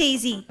talking about,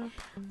 Daisy.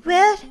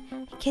 Well,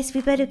 I guess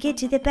we better get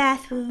to the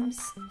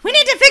bathrooms. We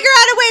need to figure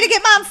out a way to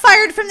get Mom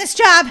fired from this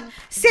job.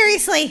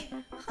 Seriously.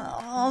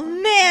 Oh,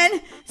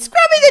 man.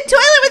 Scrubbing the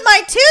toilet with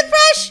my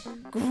toothbrush?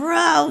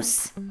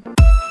 Gross.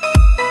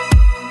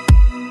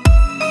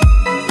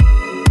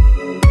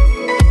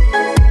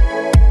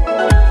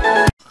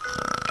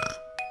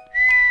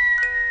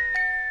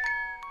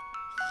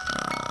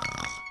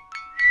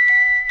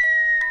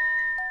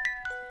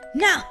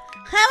 No, I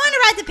want to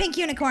ride the pink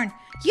unicorn.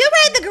 You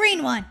ride the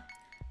green one.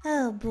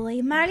 Oh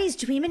boy, Marty's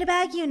dreaming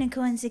about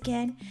unicorns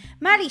again.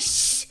 Marty,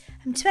 shh!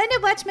 I'm trying to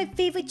watch my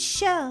favorite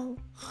show.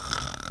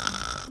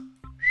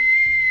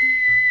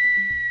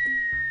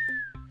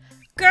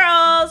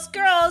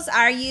 Girls,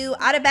 are you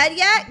out of bed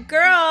yet?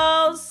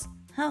 Girls!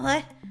 Oh,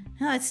 what?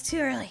 Oh, it's too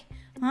early.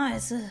 Oh,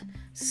 it's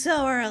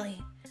so early.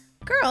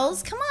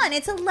 Girls, come on,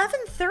 it's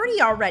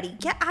 11:30 already.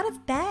 Get out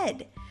of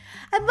bed.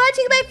 I'm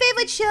watching my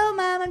favorite show,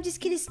 Mom. I'm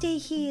just gonna stay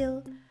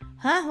here.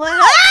 Huh? What?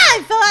 Ah!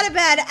 I fell out of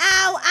bed.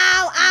 Ow,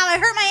 ow, ow. I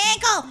hurt my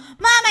ankle.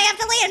 Mom, I have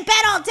to lay in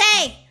bed all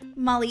day.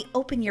 Molly,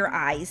 open your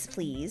eyes,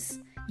 please.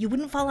 You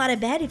wouldn't fall out of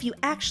bed if you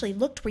actually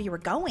looked where you were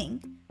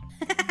going.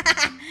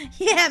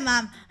 Yeah,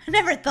 Mom. I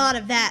never thought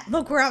of that.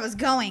 Look where I was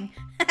going.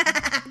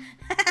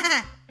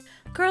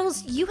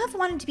 Girls, you have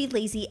wanted to be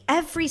lazy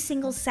every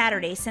single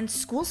Saturday since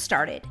school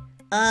started.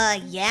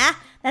 Yeah?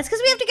 That's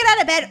because we have to get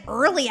out of bed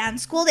early on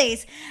school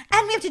days.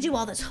 And we have to do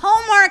all this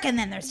homework, and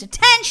then there's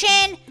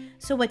detention.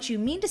 So what you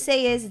mean to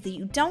say is that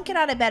you don't get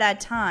out of bed on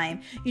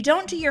time, you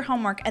don't do your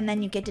homework, and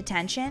then you get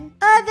detention?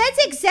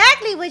 That's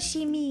exactly what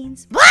she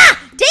means. Ah!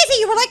 Daisy,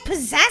 you were like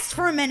possessed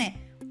for a minute.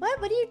 What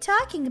are you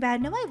talking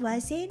about? No, I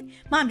wasn't.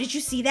 Mom, did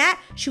you see that?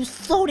 She was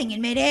floating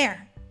in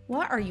midair.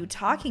 What are you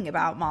talking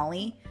about,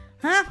 Molly?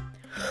 Huh?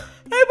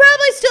 I'm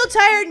probably still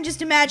tired and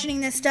just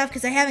imagining this stuff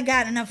because I haven't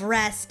gotten enough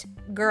rest.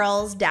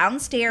 Girls,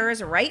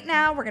 downstairs right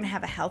now, we're going to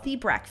have a healthy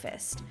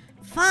breakfast.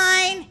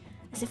 Fine.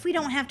 As if we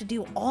don't have to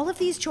do all of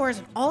these chores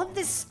and all of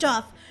this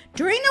stuff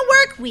during the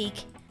work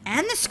week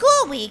and the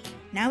school week.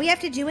 Now we have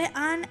to do it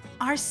on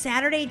our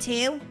Saturday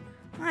too?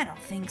 I don't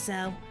think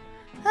so.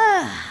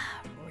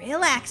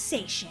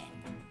 Relaxation.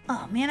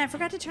 Oh man, I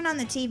forgot to turn on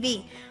the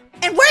TV.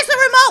 And where's the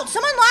remote?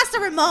 Someone lost the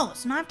remote.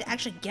 So now I have to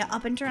actually get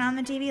up and turn on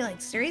the TV? Like,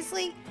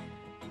 seriously?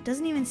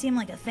 Doesn't even seem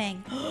like a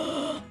thing.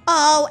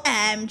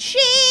 OMG!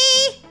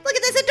 Look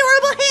at this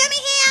adorable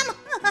hammy ham!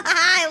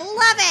 I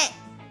love it!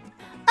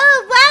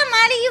 Oh, wow,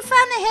 Marty, you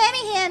found the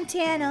hammy ham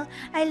channel.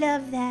 I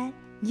love that.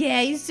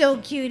 Yeah, he's so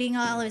cute eating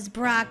all of his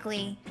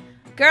broccoli.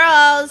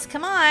 Girls,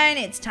 come on.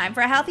 It's time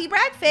for a healthy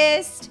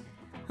breakfast.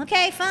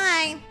 Okay,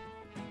 fine.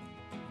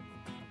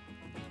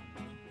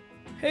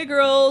 Hey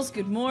girls,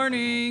 good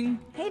morning.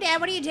 Hey,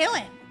 Dad, what are you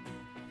doing?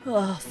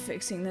 Oh,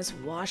 fixing this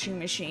washing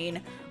machine.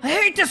 I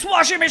hate this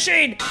washing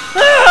machine!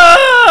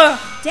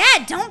 Ah!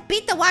 Dad, don't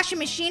beat the washing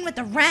machine with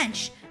the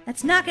wrench.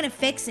 That's not gonna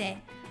fix it.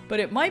 But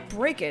it might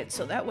break it,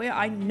 so that way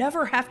I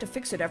never have to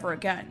fix it ever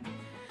again.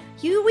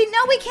 We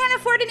know we can't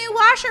afford a new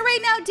washer right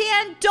now,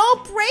 Dan.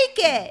 Don't break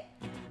it.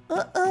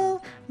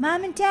 Uh-oh,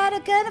 Mom and Dad are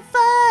gonna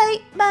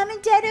fight. Mom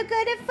and Dad are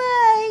gonna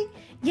fight.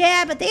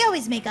 Yeah, but they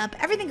always make up.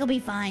 Everything will be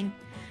fine.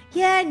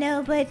 Yeah, I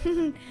know, but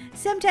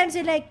sometimes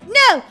they're like,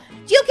 no,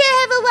 you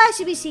can't have a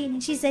washing machine.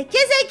 And she's like,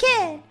 yes, I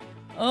can.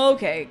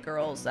 Okay,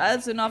 girls,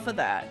 that's enough of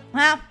that.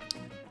 Well,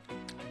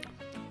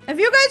 if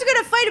you guys are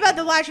gonna fight about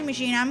the washing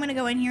machine, I'm gonna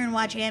go in here and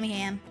watch Hammy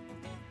Ham.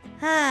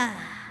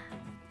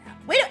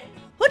 Wait,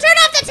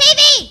 the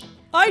TV!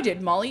 I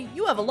did, Molly.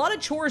 You have a lot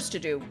of chores to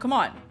do. Come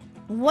on.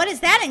 What does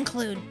that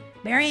include?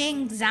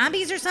 Burying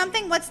zombies or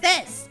something? What's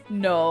this?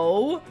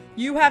 No,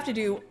 you have to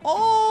do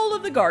all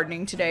of the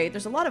gardening today.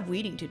 There's a lot of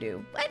weeding to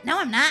do. What? No,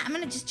 I'm not. I'm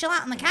gonna just chill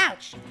out on the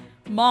couch.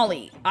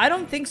 Molly, I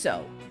don't think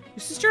so. Your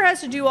sister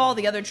has to do all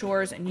the other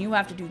chores and you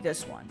have to do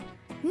this one.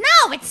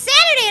 No, it's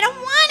Saturday. I don't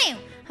want to.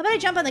 How about I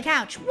jump on the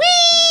couch?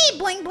 Whee!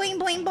 Boing, boing,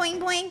 boing, boing,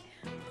 boing.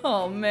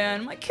 Oh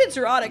man, my kids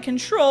are out of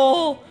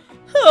control.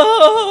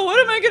 Oh, what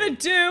am I gonna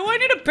do? I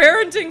need a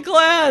parenting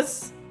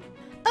class.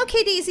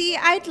 Okay, Daisy,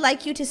 I'd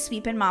like you to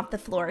sweep and mop the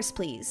floors,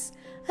 please.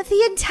 Of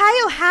the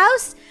entire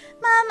house?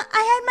 Mom,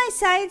 I had my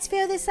science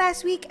fair this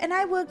last week and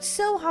I worked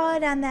so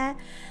hard on that.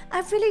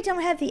 I really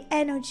don't have the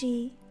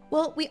energy.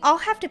 Well, we all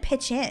have to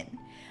pitch in.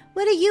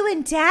 What are you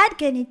and Dad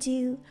gonna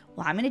do?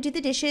 Well, I'm gonna do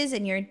the dishes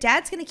and your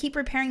dad's gonna keep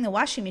repairing the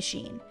washing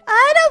machine.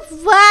 I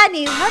don't want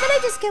to. How about I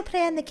just go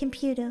play on the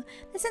computer?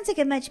 That sounds like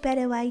a much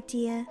better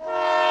idea.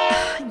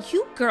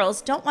 You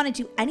girls don't want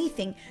to do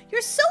anything.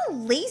 You're so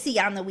lazy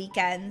on the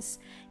weekends.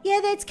 Yeah,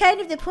 that's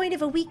kind of the point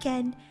of a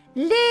weekend.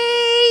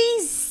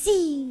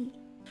 Lazy.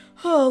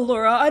 Oh,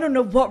 Laura, I don't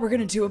know what we're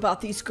gonna do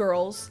about these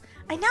girls.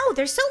 I know,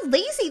 they're so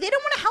lazy. They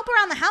don't want to help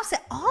around the house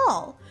at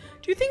all.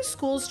 Do you think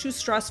school's too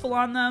stressful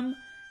on them?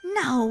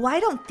 No, I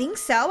don't think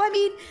so. I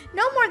mean,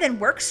 no more than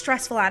work's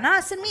stressful on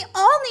us, and we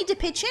all need to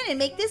pitch in and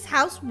make this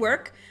house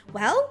work,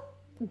 well,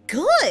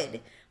 good.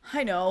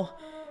 I know.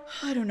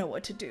 I don't know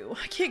what to do.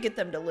 I can't get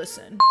them to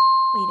listen.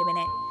 Wait a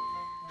minute.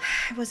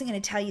 I wasn't going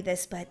to tell you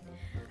this, but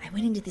I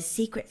went into the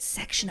secret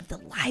section of the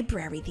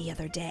library the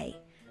other day.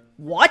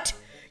 What?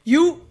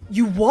 You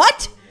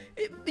what?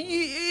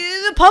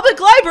 The public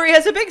library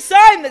has a big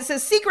sign that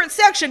says secret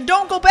section,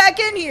 don't go back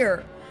in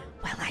here.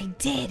 Well, I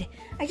did.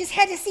 I just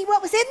had to see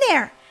what was in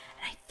there.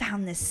 And I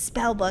found this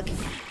spell book. It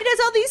has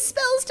all these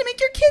spells to make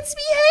your kids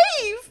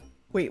behave.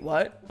 Wait,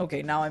 what?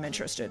 Okay, now I'm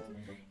interested.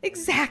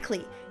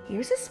 Exactly.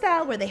 Here's a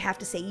spell where they have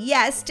to say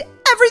yes to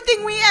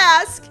everything we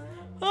ask.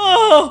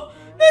 Oh,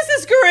 this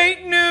is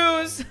great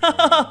news.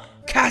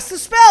 Cast the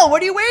spell.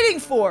 What are you waiting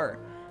for?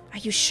 Are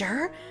you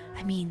sure?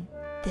 I mean,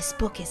 this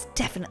book is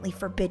definitely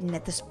forbidden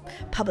at this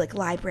public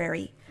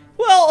library.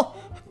 Well,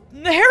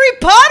 Harry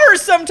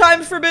Potter's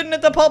sometimes forbidden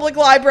at the public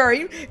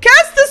library.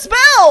 Cast the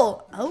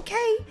spell.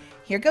 Okay,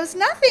 here goes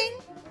nothing.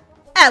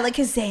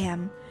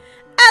 Alakazam.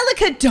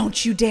 Alaka,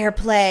 don't you dare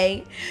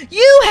play.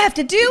 You have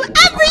to do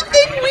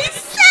everything we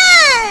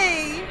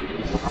say.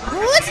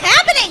 What's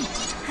happening?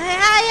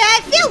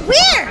 I feel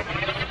weird.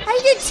 I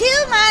do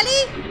too,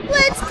 Molly.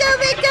 What's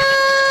going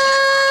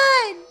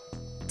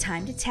on?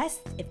 Time to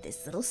test if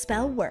this little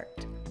spell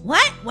worked.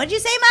 What? What'd you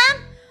say,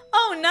 Mom?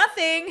 Oh,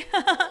 nothing.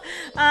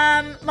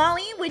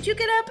 Molly, would you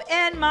get up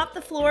and mop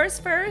the floors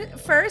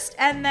first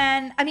and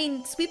then,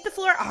 sweep the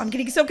floor? Oh, I'm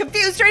getting so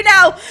confused right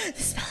now.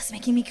 This spell is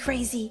making me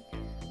crazy.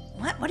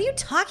 What are you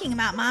talking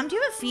about, Mom? Do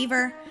you have a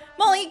fever?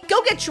 Molly,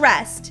 go get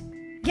dressed.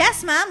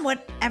 Yes, Mom,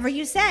 whatever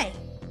you say.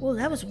 Well,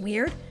 that was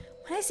weird.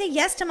 Why did I say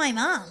yes to my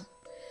mom?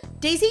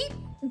 Daisy,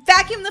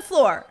 vacuum the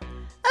floor.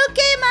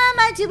 Okay, Mom,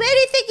 I'll do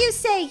anything you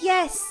say,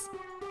 yes.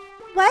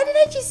 Why did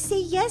I just say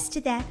yes to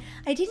that?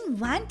 I didn't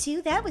want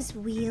to. That was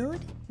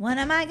weird. What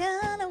am I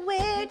gonna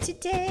wear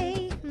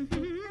today?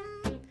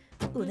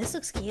 Ooh, this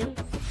looks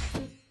cute.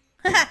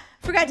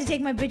 Forgot to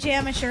take my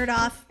pajama shirt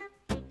off.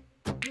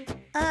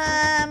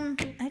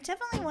 I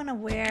definitely want to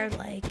wear,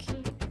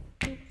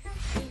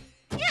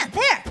 yeah,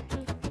 there.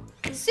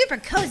 Super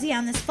cozy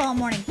on this fall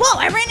morning. Whoa,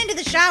 I ran into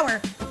the shower.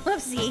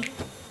 Whoopsie.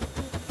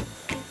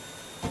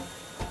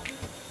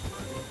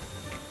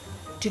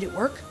 Did it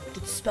work?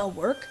 Did the spell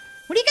work?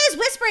 What are you guys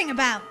whispering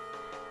about?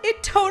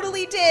 It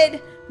totally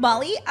did.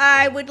 Molly,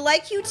 I would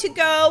like you to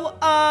go, what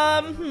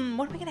am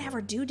I gonna have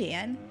her do,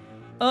 Dan?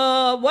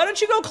 Why don't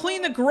you go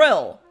clean the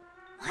grill?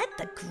 What,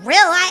 the grill?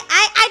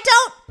 I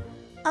don't.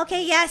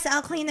 Okay, yes,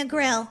 I'll clean the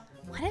grill.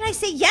 Why did I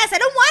say yes? I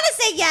don't want to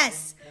say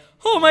yes.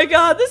 Oh my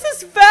god, this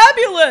is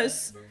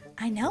fabulous.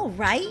 I know,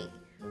 right?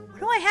 What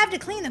do I have to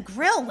clean the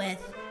grill with?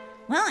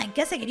 Well, I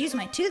guess I could use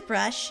my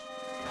toothbrush.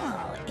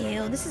 Oh,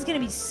 ew, this is gonna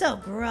be so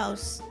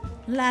gross.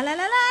 La la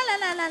la la la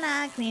la la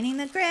la, cleaning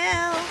the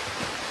grill.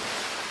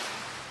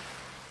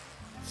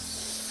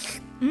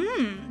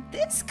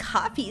 This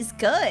coffee's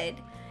good.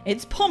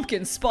 It's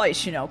pumpkin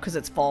spice, you know, because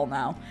it's fall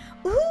now.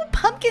 Ooh,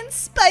 pumpkin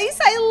spice,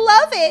 I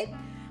love it.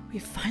 We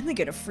finally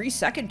get a free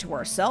second to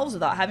ourselves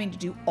without having to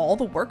do all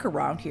the work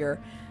around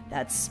here.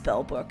 That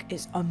spell book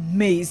is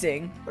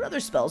amazing. What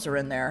other spells are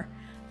in there?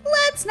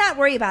 Let's not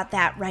worry about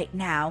that right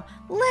now.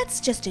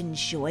 Let's just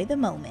enjoy the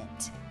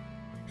moment.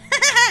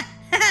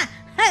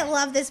 I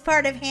love this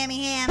part of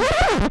Hammy Ham.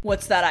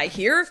 What's that I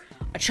hear?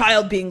 A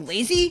child being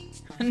lazy?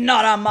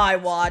 Not on my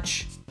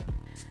watch.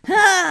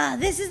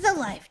 This is the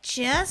life,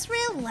 just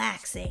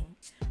relaxing.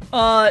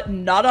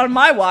 Not on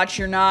my watch,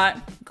 you're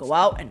not. Go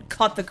out and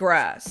cut the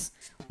grass.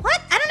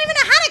 What? I don't even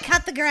know how to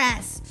cut the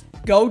grass.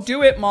 Go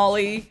do it,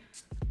 Molly.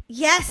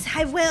 Yes,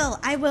 I will.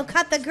 I will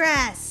cut the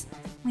grass.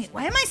 Wait,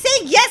 why am I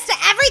saying yes to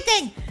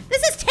everything?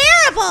 This is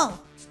terrible.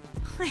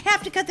 I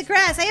have to cut the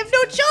grass. I have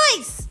no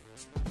choice.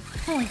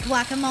 Holy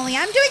guacamole,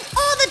 I'm doing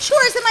all the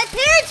chores that my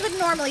parents would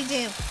normally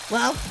do.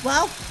 Well,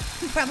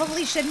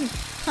 probably shouldn't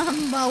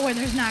mow where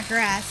there's not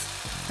grass.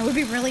 It would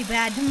be really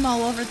bad to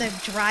mow over the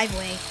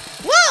driveway.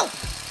 Whoa!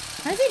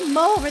 How does he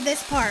mow over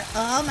this part?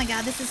 Oh my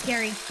god, this is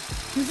scary.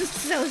 This is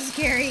so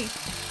scary.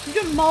 You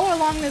can mow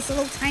along this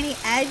little tiny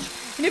edge,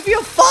 and if you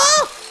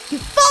fall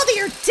to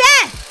your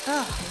death!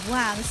 Oh,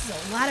 wow, this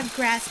is a lot of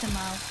grass to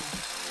mow.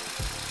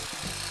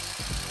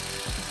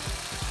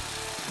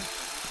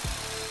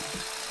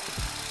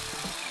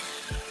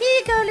 Here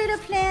you go, little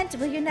plant.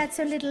 Well, you're not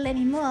so little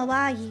anymore,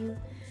 are you?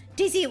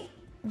 Daisy,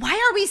 why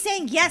are we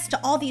saying yes to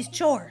all these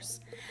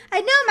chores?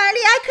 I know, Marley.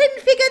 I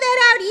couldn't figure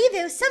that out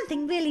either.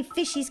 Something really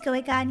fishy's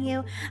going on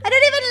here. I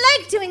don't even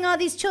like doing all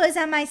these chores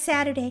on my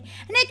Saturday,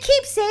 and I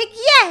keep saying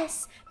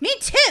yes. Me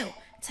too.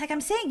 It's like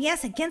I'm saying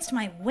yes against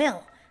my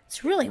will.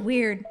 It's really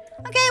weird.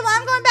 Okay, well,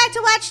 I'm going back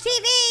to watch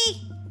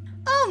TV.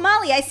 Oh,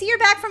 Molly, I see you're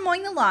back from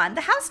mowing the lawn.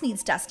 The house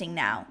needs dusting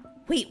now.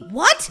 Wait,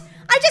 what?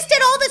 I just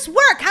did all this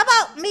work. How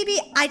about maybe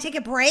I take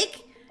a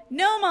break?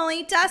 No,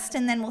 Molly, dust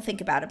and then we'll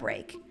think about a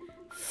break.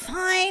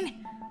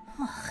 Fine.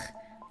 Ugh,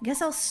 I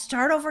guess I'll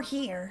start over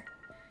here.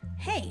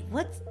 Hey,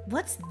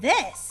 what's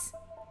this?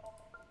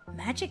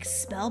 Magic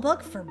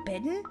spellbook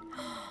forbidden?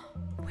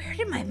 Where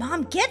did my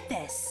mom get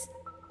this?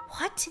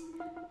 What?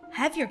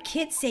 Have your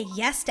kids say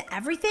yes to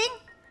everything?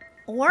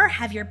 Or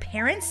have your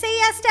parents say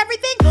yes to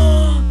everything?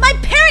 My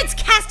parents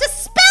cast a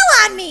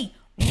spell on me!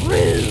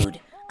 Rude.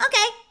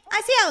 Okay,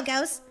 I see how it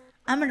goes.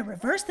 I'm gonna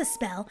reverse the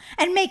spell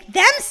and make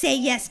them say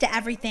yes to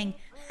everything.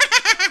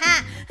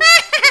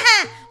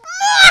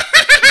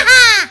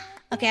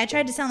 Okay, I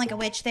tried to sound like a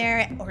witch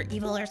there, or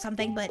evil or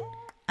something, but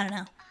I don't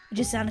know. It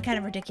just sounded kind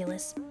of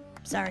ridiculous.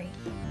 Sorry.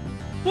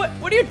 What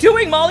are you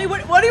doing, Molly?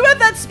 What do you have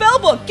that spell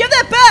book? Give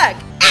that back!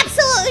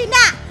 Absolutely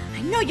not!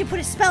 I know you put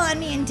a spell on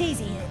me and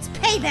Daisy, and it's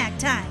payback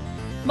time.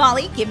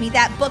 Molly, give me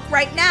that book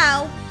right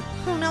now.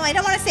 Oh no, I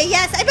don't want to say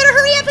yes. I better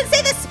hurry up and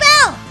say the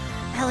spell!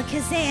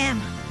 Alakazam.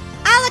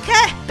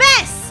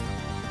 Alakabess!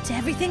 To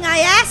everything I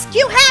ask,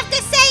 you have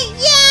to say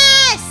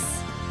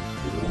yes!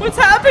 What's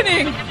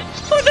happening?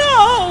 Oh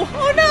no!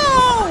 Oh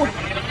no!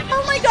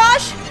 Oh my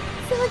gosh!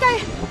 I feel like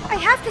I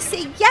have to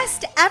say yes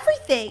to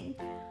everything.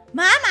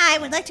 Mom, I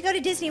would like to go to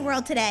Disney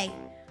World today.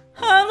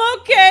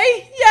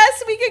 Okay.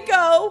 Yes, we can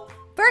go.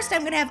 First,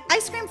 I'm gonna have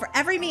ice cream for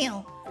every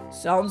meal.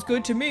 Sounds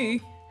good to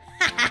me.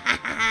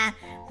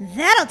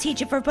 That'll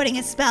teach you for putting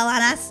a spell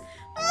on us.